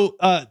 even though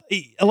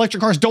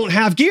electric cars don't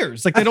have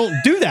gears. Like they don't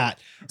do that.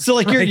 So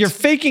like Right. you're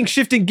faking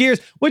shifting gears,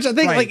 which I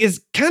think Right. like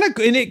is kind of,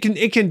 and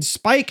it can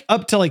spike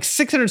up to like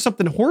 600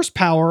 something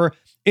horsepower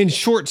in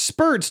short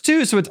spurts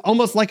too. So it's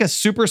almost like a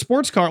super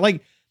sports car.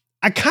 Like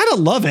I kind of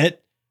love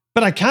it,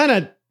 but I kind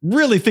of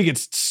really think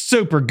it's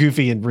super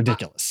goofy and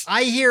ridiculous.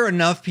 I hear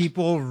enough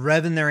people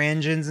revving their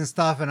engines and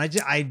stuff, and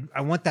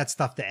I want that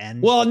stuff to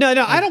end. Well, no,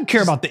 I don't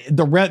care about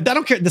the rev. I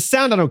don't care. The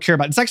sound I don't care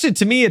about. It's actually,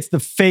 to me, it's the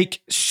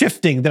fake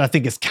shifting that I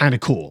think is kind of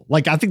cool.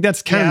 Like, I think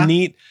that's kind of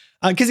neat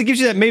because it gives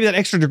you that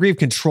extra degree of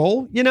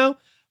control, you know?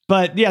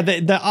 But yeah,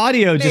 the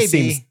audio just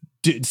seems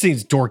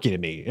dorky to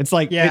me. It's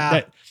like,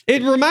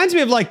 it reminds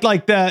me of like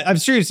I'm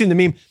sure you've seen the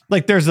meme,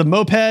 like there's a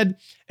moped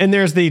and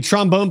there's the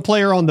trombone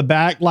player on the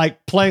back,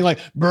 like playing like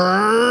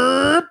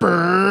brr,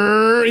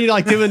 brr, you know,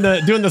 like doing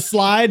the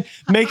slide,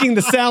 making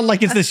the sound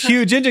like it's this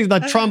huge engine. The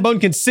trombone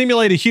can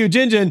simulate a huge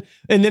engine,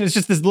 and then it's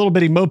just this little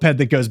bitty moped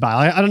that goes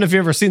by. I don't know if you've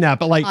ever seen that,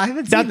 but like I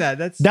haven't seen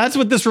that. That's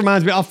what this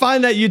reminds me. I'll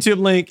find that YouTube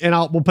link and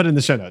we'll put it in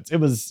the show notes.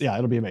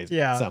 It'll be amazing.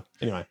 Yeah. So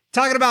anyway,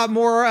 talking about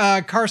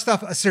more car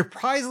stuff, a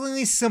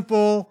surprisingly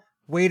simple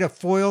way to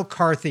foil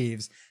car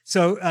thieves.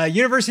 So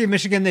University of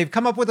Michigan, they've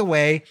come up with a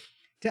way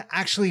to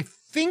actually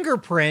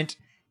fingerprint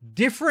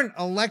different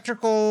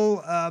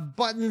electrical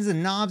buttons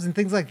and knobs and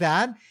things like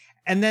that,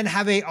 and then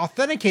have a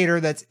authenticator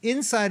that's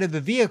inside of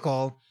the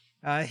vehicle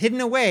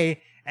hidden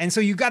away. And so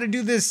you got to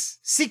do this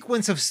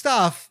sequence of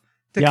stuff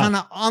to kind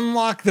of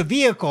unlock the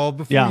vehicle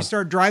before you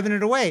start driving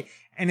it away.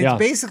 And it's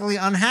basically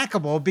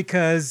unhackable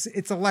because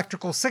it's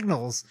electrical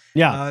signals.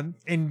 Yeah.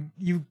 And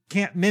you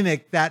can't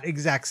mimic that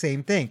exact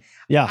same thing.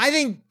 Yeah.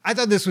 I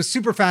thought this was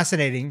super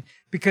fascinating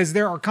because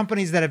there are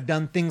companies that have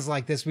done things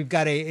like this. We've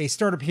got a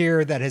startup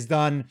here that has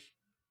done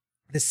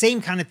the same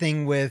kind of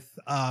thing with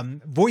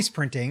voice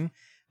printing.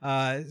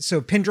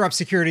 So Pindrop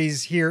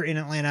Securities here in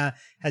Atlanta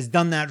has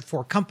done that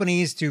for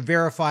companies to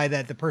verify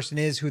that the person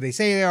is who they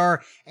say they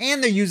are,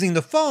 and they're using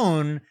the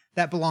phone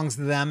that belongs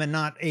to them and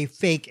not a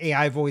fake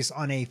AI voice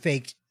on a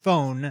fake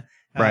phone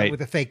with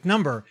a fake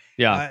number.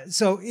 Yeah.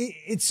 So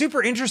it's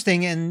super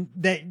interesting, and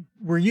that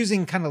we're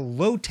using kind of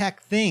low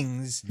tech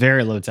things,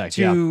 very low tech,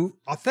 to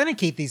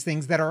authenticate these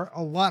things that are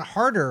a lot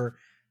harder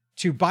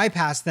to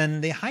bypass than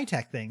the high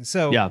tech things.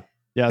 So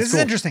this is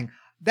interesting.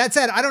 That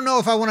said, I don't know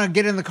if I want to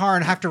get in the car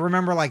and have to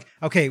remember, like,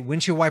 okay,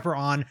 windshield wiper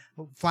on,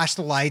 flash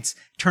the lights,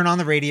 turn on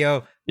the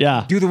radio,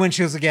 do the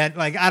windshields again.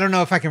 Like, I don't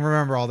know if I can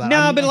remember all that.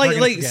 No, but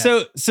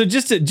so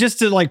just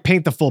to like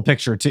paint the full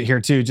picture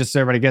here too, just so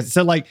everybody gets it.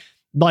 So like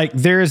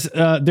there's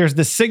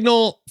the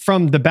signal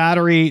from the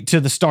battery to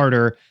the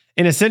starter,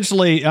 and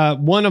essentially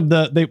one of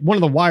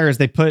the wires,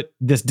 they put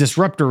this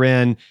disruptor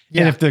in,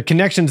 and if the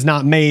connection's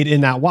not made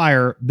in that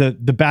wire,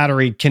 the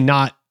battery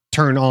cannot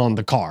turn on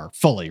the car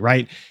fully,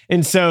 right?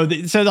 And so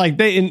like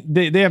they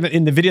have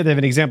in the video, they have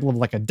an example of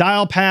like a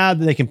dial pad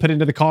that they can put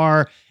into the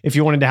car if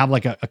you wanted to have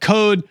like a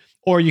code,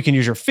 or you can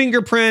use your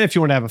fingerprint if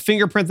you want to have a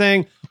fingerprint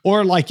thing,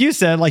 or like you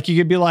said, like you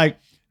could be like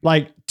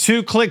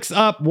 2 clicks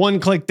up, 1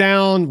 click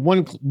down,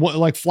 one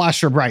like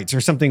flash your brights or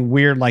something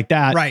weird like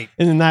that, right?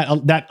 And then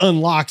that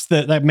unlocks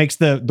that makes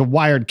the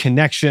wired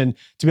connection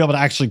to be able to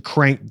actually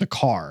crank the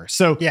car.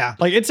 So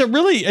like it's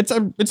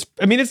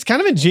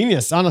kind of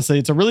ingenious, honestly.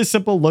 It's a really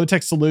simple low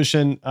tech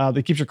solution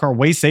that keeps your car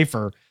way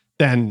safer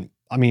than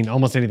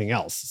almost anything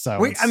else. So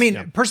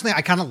personally,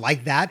 I kind of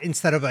like that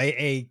instead of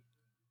a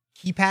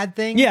keypad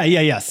thing.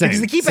 Yeah. Same,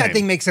 because the keypad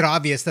thing makes it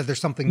obvious that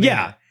there's something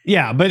there.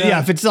 Yeah, but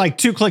if it's like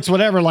 2 clicks,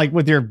 whatever, like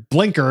with your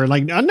blinker,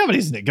 like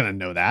nobody's gonna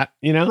know that,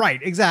 you know? Right,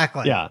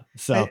 exactly. Yeah.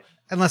 So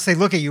unless they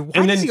look at you,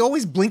 why does he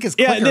always blink his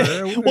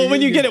clicker? Well,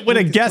 when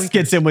a guest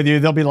gets in with you,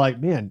 they'll be like,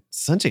 "Man,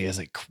 Sanjay is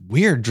a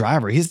weird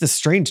driver. He's the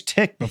strange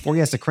tick before he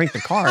has to crank the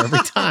car every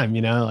time,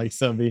 you know?" Like,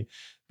 so it'd be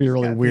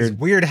really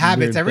weird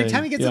habits. Every thing.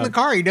 time he gets in the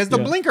car, he does the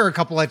blinker a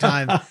couple of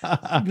times.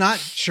 Not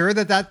sure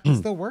that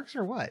still works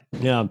or what.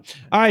 Yeah.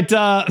 All right.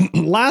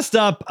 Last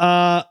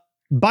up,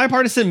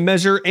 bipartisan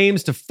measure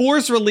aims to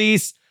force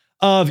release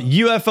of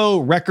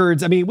UFO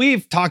records. I mean,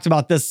 we've talked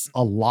about this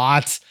a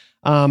lot.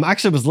 I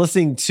actually was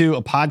listening to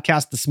a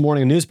podcast this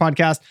morning, a news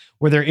podcast,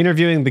 where they're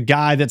interviewing the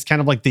guy that's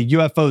kind of like the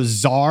UFO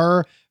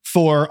czar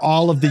for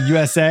all of the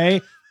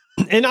USA.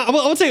 And I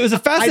would say it was a I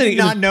fascinating.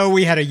 did not know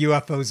we had a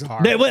UFO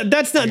czar.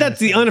 That's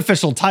the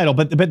unofficial title,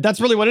 but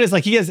that's really what it is.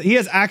 Like he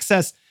has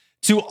access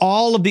to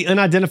all of the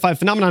unidentified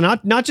phenomena,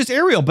 not just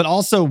aerial, but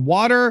also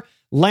water,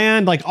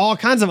 land, like all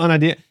kinds of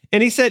unidentified.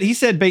 And he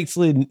said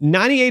basically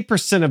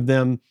 98% of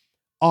them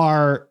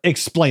are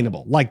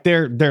explainable, like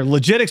they're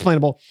legit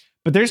explainable.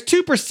 But there's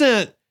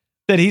 2%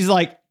 that he's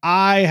like,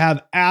 I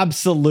have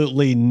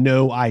absolutely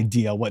no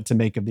idea what to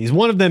make of these.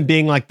 One of them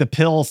being like the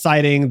pill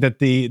sighting that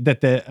the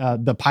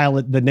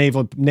pilot, the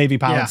Navy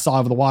pilot saw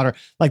over the water.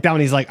 Like that one,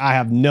 he's like, I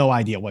have no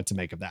idea what to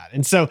make of that.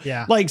 And so,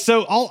 I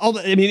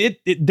mean,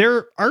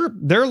 there are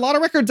a lot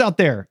of records out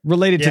there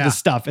related to this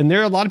stuff, and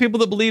there are a lot of people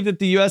that believe that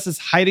the U.S. is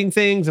hiding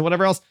things and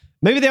whatever else.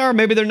 Maybe they are,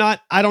 maybe they're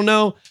not. I don't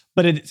know,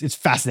 but it's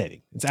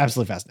fascinating. It's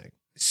absolutely fascinating.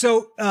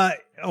 So,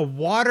 a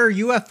water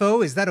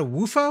UFO, is that a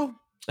WUFO?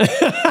 I've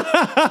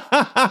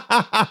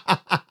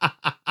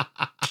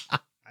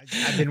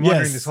been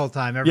wondering this whole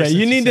time.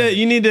 You need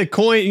to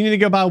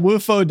go buy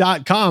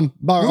WUFO.com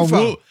or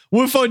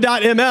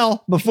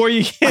WUFO.ml before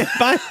you can't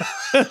buy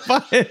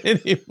it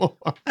anymore.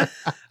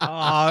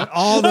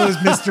 All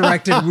those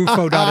misdirected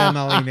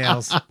WUFO.ml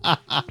emails.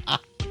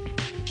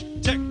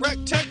 Tech wreck,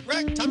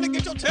 time to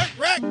get your tech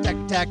wreck. Tech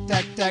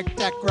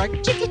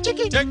wreck.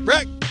 Chicky. Tech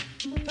wreck.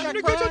 Time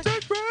to get your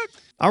tech wreck.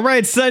 All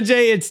right,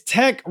 Sanjay, it's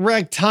tech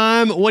wreck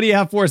time. What do you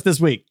have for us this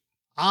week?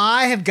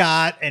 I have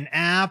got an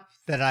app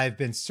that I've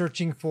been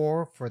searching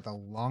for the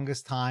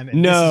longest time.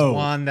 And this is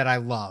one that I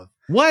love.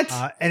 What?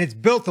 And it's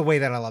built the way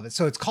that I love it.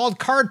 So it's called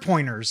Card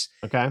Pointers.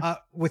 Okay.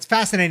 What's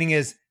fascinating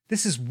is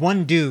this is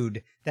one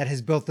dude that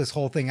has built this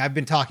whole thing. I've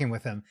been talking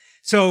with him.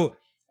 So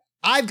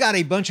I've got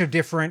a bunch of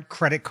different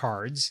credit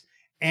cards,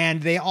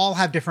 and they all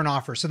have different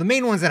offers. So the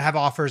main ones that have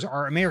offers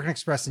are American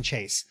Express and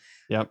Chase.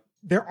 Yep.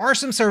 There are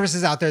some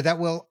services out there that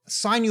will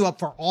sign you up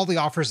for all the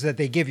offers that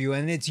they give you,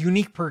 and it's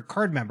unique per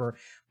card member,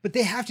 but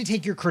they have to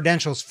take your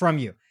credentials from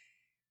you.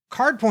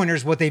 Card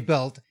Pointers, what they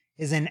built,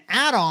 is an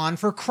add-on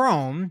for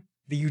Chrome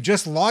that you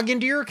just log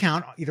into your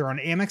account, either on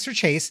Amex or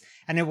Chase,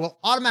 and it will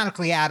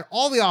automatically add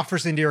all the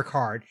offers into your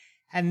card.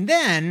 And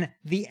then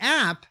the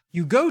app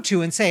you go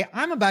to and say,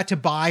 I'm about to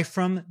buy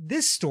from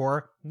this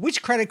store,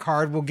 which credit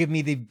card will give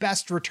me the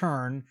best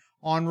return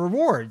on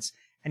rewards?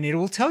 And it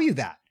will tell you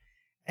that.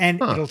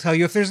 And it'll tell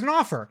you if there's an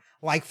offer.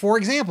 Like, for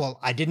example,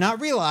 I did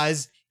not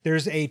realize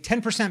there's a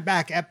 10%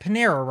 back at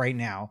Panera right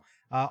now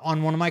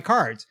on one of my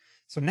cards.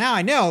 So now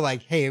I know,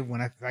 like, hey, when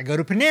I go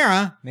to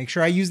Panera, make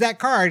sure I use that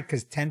card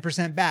because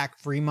 10% back,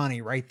 free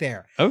money right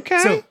there. Okay.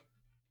 So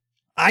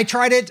I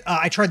tried it.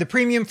 I tried the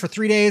premium for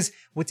 3 days.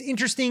 What's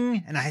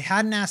interesting, and I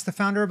hadn't asked the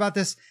founder about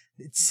this,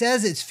 it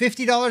says it's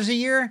 $50 a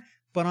year,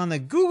 but on the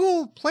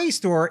Google Play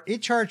Store,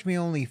 it charged me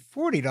only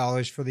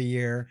 $40 for the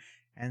year.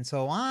 And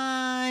so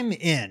I'm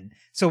in.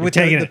 So with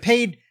the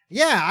paid,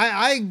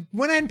 I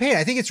went ahead and paid.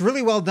 I think it's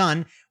really well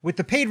done. With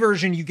the paid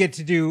version, you get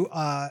to do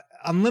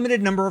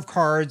unlimited number of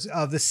cards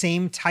of the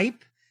same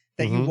type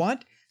that you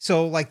want.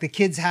 So like the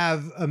kids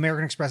have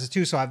American Expresses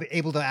too. So I'm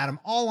able to add them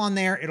all on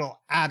there.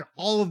 It'll add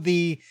all of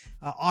the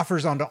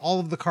offers onto all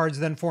of the cards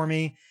then for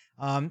me.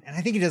 And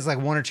I think it does like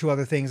one or two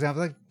other things. And I was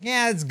like,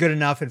 yeah, it's good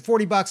enough. And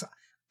 $40,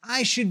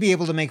 I should be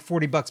able to make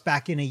 $40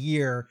 back in a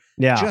year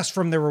just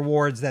from the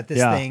rewards that this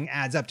thing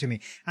adds up to me.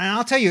 And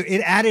I'll tell you,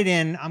 it added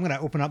in, I'm going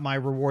to open up my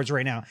rewards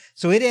right now.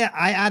 So I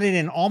added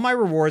in all my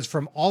rewards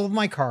from all of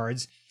my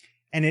cards.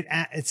 And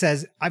it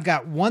says, I've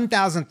got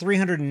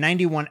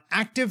 1,391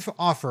 active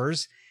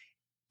offers.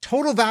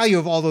 Total value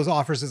of all those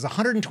offers is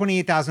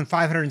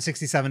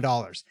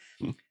 $128,567.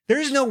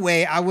 There's no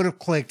way I would have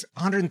clicked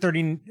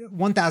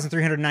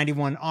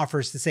 1,391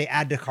 offers to say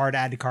add to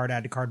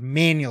card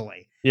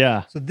manually.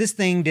 Yeah. So this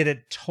thing did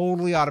it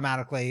totally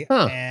automatically,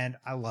 and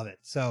I love it.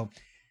 So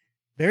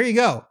there you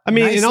go. I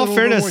mean, in all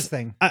fairness,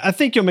 I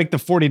think you'll make the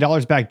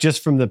 $40 back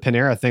just from the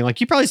Panera thing. Like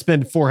you probably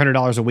spend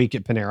 $400 a week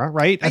at Panera,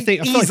 right? I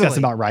feel like that's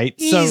about right.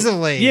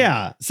 Easily. So,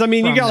 yeah. So I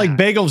mean, you got like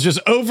bagels just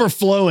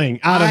overflowing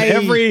out of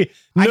every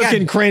nook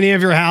and cranny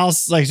of your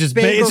house. Like it's just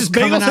bagel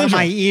coming central. Out of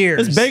my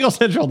ears. It's bagel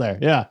central there.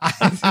 Yeah.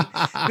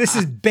 This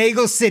is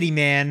Bagel City,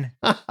 man.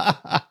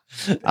 I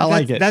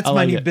like it. That's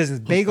my new business.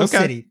 Bagel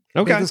City.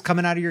 Okay. Bagels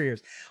coming out of your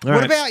ears.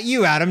 What about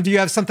you, Adam? Do you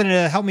have something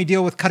to help me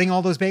deal with cutting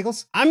all those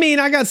bagels? I mean,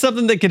 I got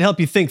something that can help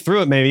you think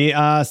through it, maybe.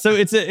 So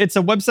it's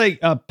a website,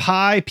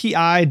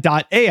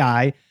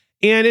 pi.ai,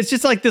 and it's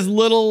just like this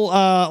little,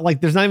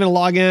 like there's not even a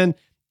login.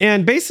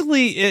 And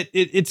basically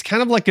it's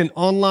kind of like an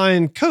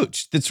online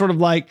coach that sort of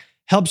like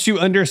helps you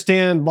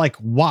understand like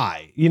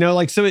why,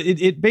 like, so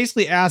it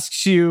basically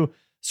asks you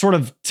sort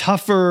of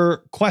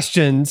tougher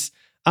questions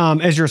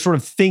as you're sort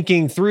of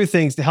thinking through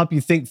things to help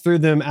you think through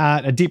them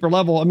at a deeper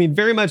level. I mean,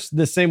 very much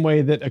the same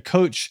way that a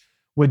coach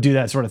would do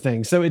that sort of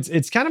thing. So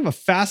it's kind of a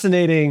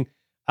fascinating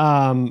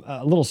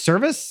little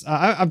service.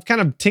 I've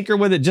kind of tinkered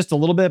with it just a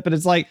little bit, but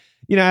it's like,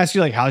 ask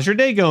you like, how's your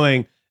day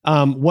going?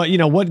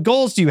 What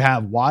goals do you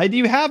have? Why do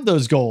you have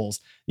those goals?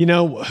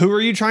 Who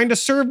are you trying to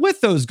serve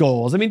with those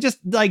goals? I mean,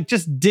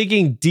 just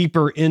digging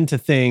deeper into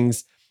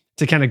things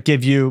to kind of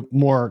give you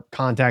more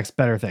context,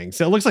 better things.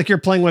 So it looks like you're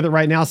playing with it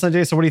right now,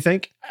 Sanjay. So what do you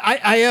think?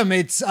 I am.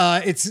 It's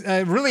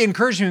really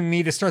encouraging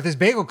me to start this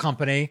bagel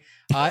company.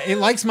 It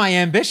likes my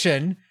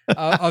ambition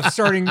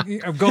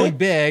of going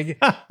big,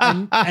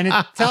 and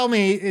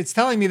it's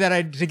telling me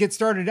that to get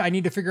started, I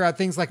need to figure out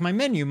things like my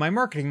menu, my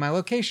marketing, my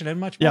location, and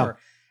much more.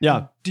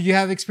 Yeah. Do you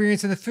have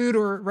experience in the food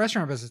or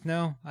restaurant business?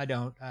 No, I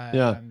don't.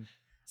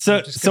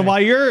 So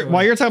while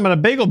you're talking about a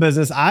bagel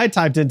business, I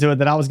typed into it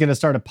that I was going to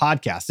start a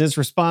podcast. His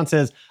response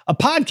is, a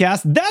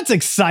podcast? That's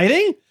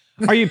exciting.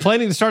 Are you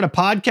planning to start a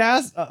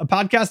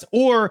podcast,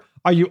 or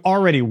are you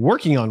already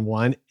working on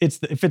one?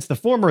 If it's the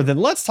former, then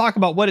let's talk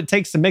about what it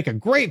takes to make a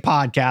great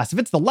podcast. If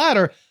it's the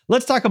latter,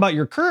 let's talk about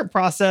your current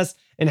process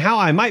and how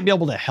I might be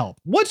able to help.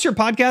 What's your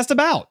podcast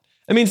about?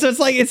 I mean, so it's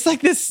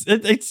like this.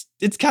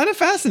 It's kind of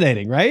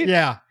fascinating, right?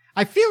 Yeah,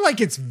 I feel like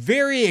it's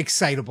very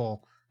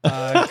excitable.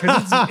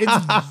 Because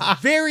it's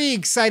very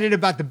excited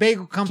about the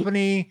bagel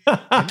company,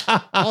 and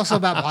also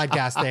about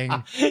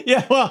podcasting.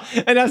 Yeah, well,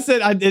 and I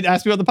it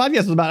asked me what the podcast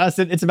was about. I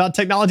said it's about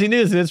technology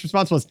news, and his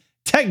response was,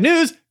 "Tech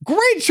news,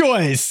 great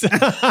choice."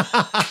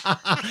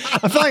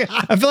 I feel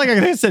like I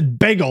could have said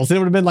bagels, and it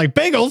would have been like,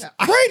 "Bagels,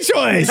 great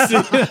choice."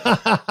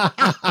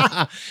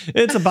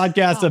 It's a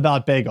podcast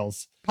about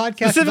bagels,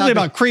 specifically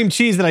about cream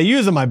cheese that I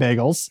use in my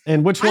bagels,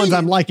 and which ones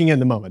I'm liking in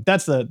the moment.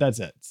 That's it.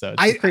 So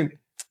it's cream.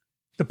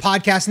 The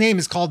podcast name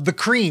is called The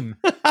Cream.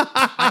 We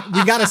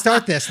got to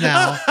start this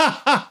now.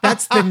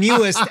 That's the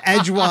newest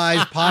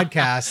Edgewise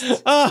podcast.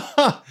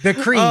 The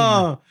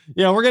Cream.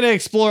 Yeah, we're going to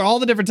explore all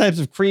the different types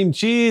of cream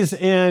cheese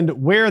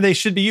and where they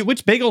should be,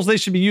 which bagels they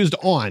should be used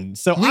on.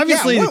 So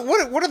obviously,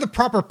 what are the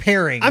proper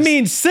pairings? I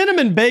mean,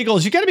 cinnamon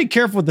bagels. You got to be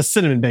careful with the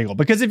cinnamon bagel,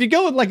 because if you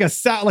go with like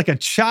a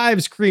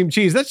chives cream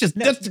cheese, that's just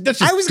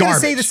I was going to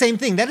say the same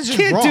thing. That is just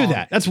can't wrong. do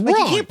that. That's wrong.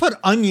 You can't put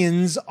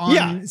onions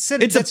on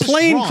cinnamon. It's a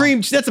plain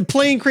cream. That's a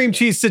plain cream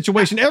cheese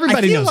situation.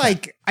 Everybody knows.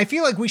 I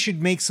feel like we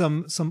should make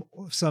some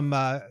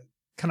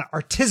kind of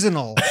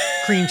artisanal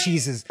cream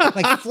cheeses,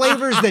 like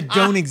flavors that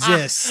don't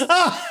exist.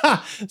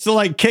 So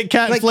like Kit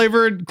Kat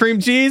flavored cream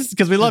cheese,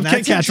 because we love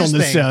Kit Kats on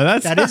this show.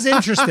 That is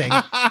interesting.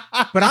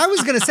 But I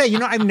was going to say,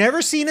 I've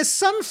never seen a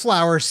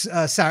sunflower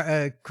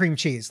cream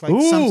cheese, like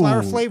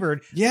sunflower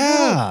flavored.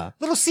 Yeah.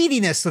 Little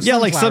seediness of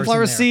like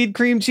sunflower seed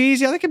cream cheese.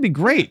 Yeah, that could be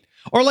great.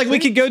 Or like we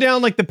could go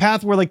down like the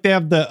path where like they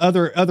have the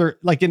other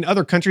like in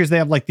other countries, they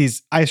have like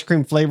these ice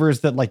cream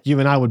flavors that like you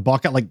and I would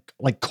balk at,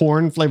 like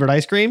corn flavored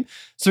ice cream.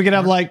 So we could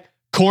have like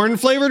corn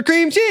flavored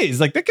cream cheese.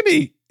 Like that could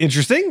be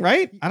interesting,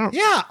 right? Maybe.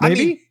 I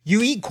mean,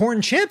 you eat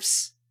corn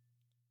chips.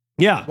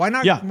 Yeah. Why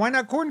not? Yeah. Why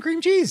not corn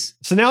cream cheese?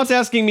 So now it's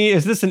asking me,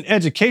 is this an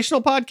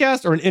educational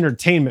podcast or an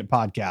entertainment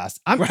podcast?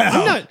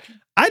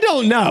 I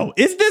don't know.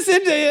 Is this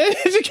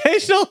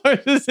educational or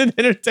is this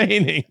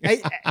entertaining?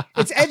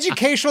 It's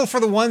educational for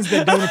the ones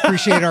that don't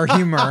appreciate our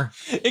humor.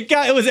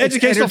 It was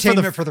educational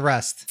for the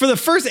rest. For the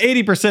first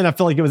 80%, I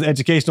feel like it was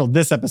educational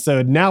this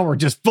episode. Now we're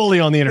just fully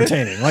on the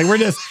entertaining. Like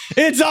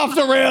it's off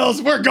the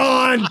rails. We're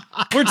gone.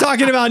 We're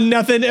talking about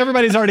nothing.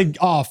 Everybody's already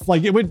off.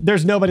 Like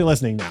there's nobody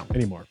listening now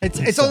anymore.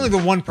 It's only the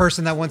one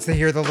person that wants to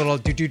hear the little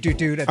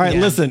do. All right,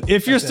 listen,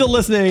 if you're still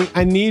listening,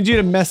 I need you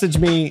to message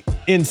me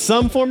in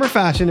some form or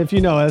fashion, if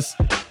you know us,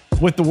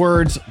 with the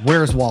words,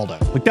 "Where's Waldo?"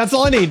 Like that's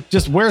all I need.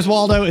 Just "Where's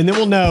Waldo?" And then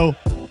we'll know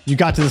you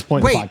got to this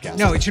point in the podcast.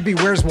 No, it should be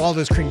 "Where's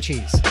Waldo's cream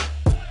cheese?"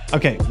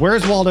 Okay,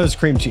 "Where's Waldo's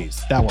cream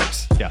cheese?" That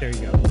works. Yeah. There you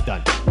go.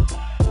 Done.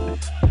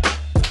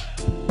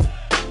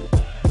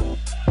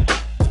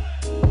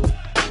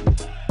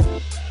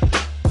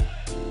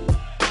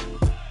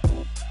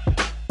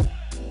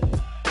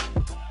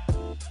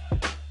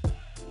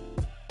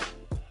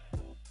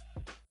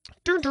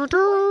 Dun, dun,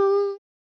 dun.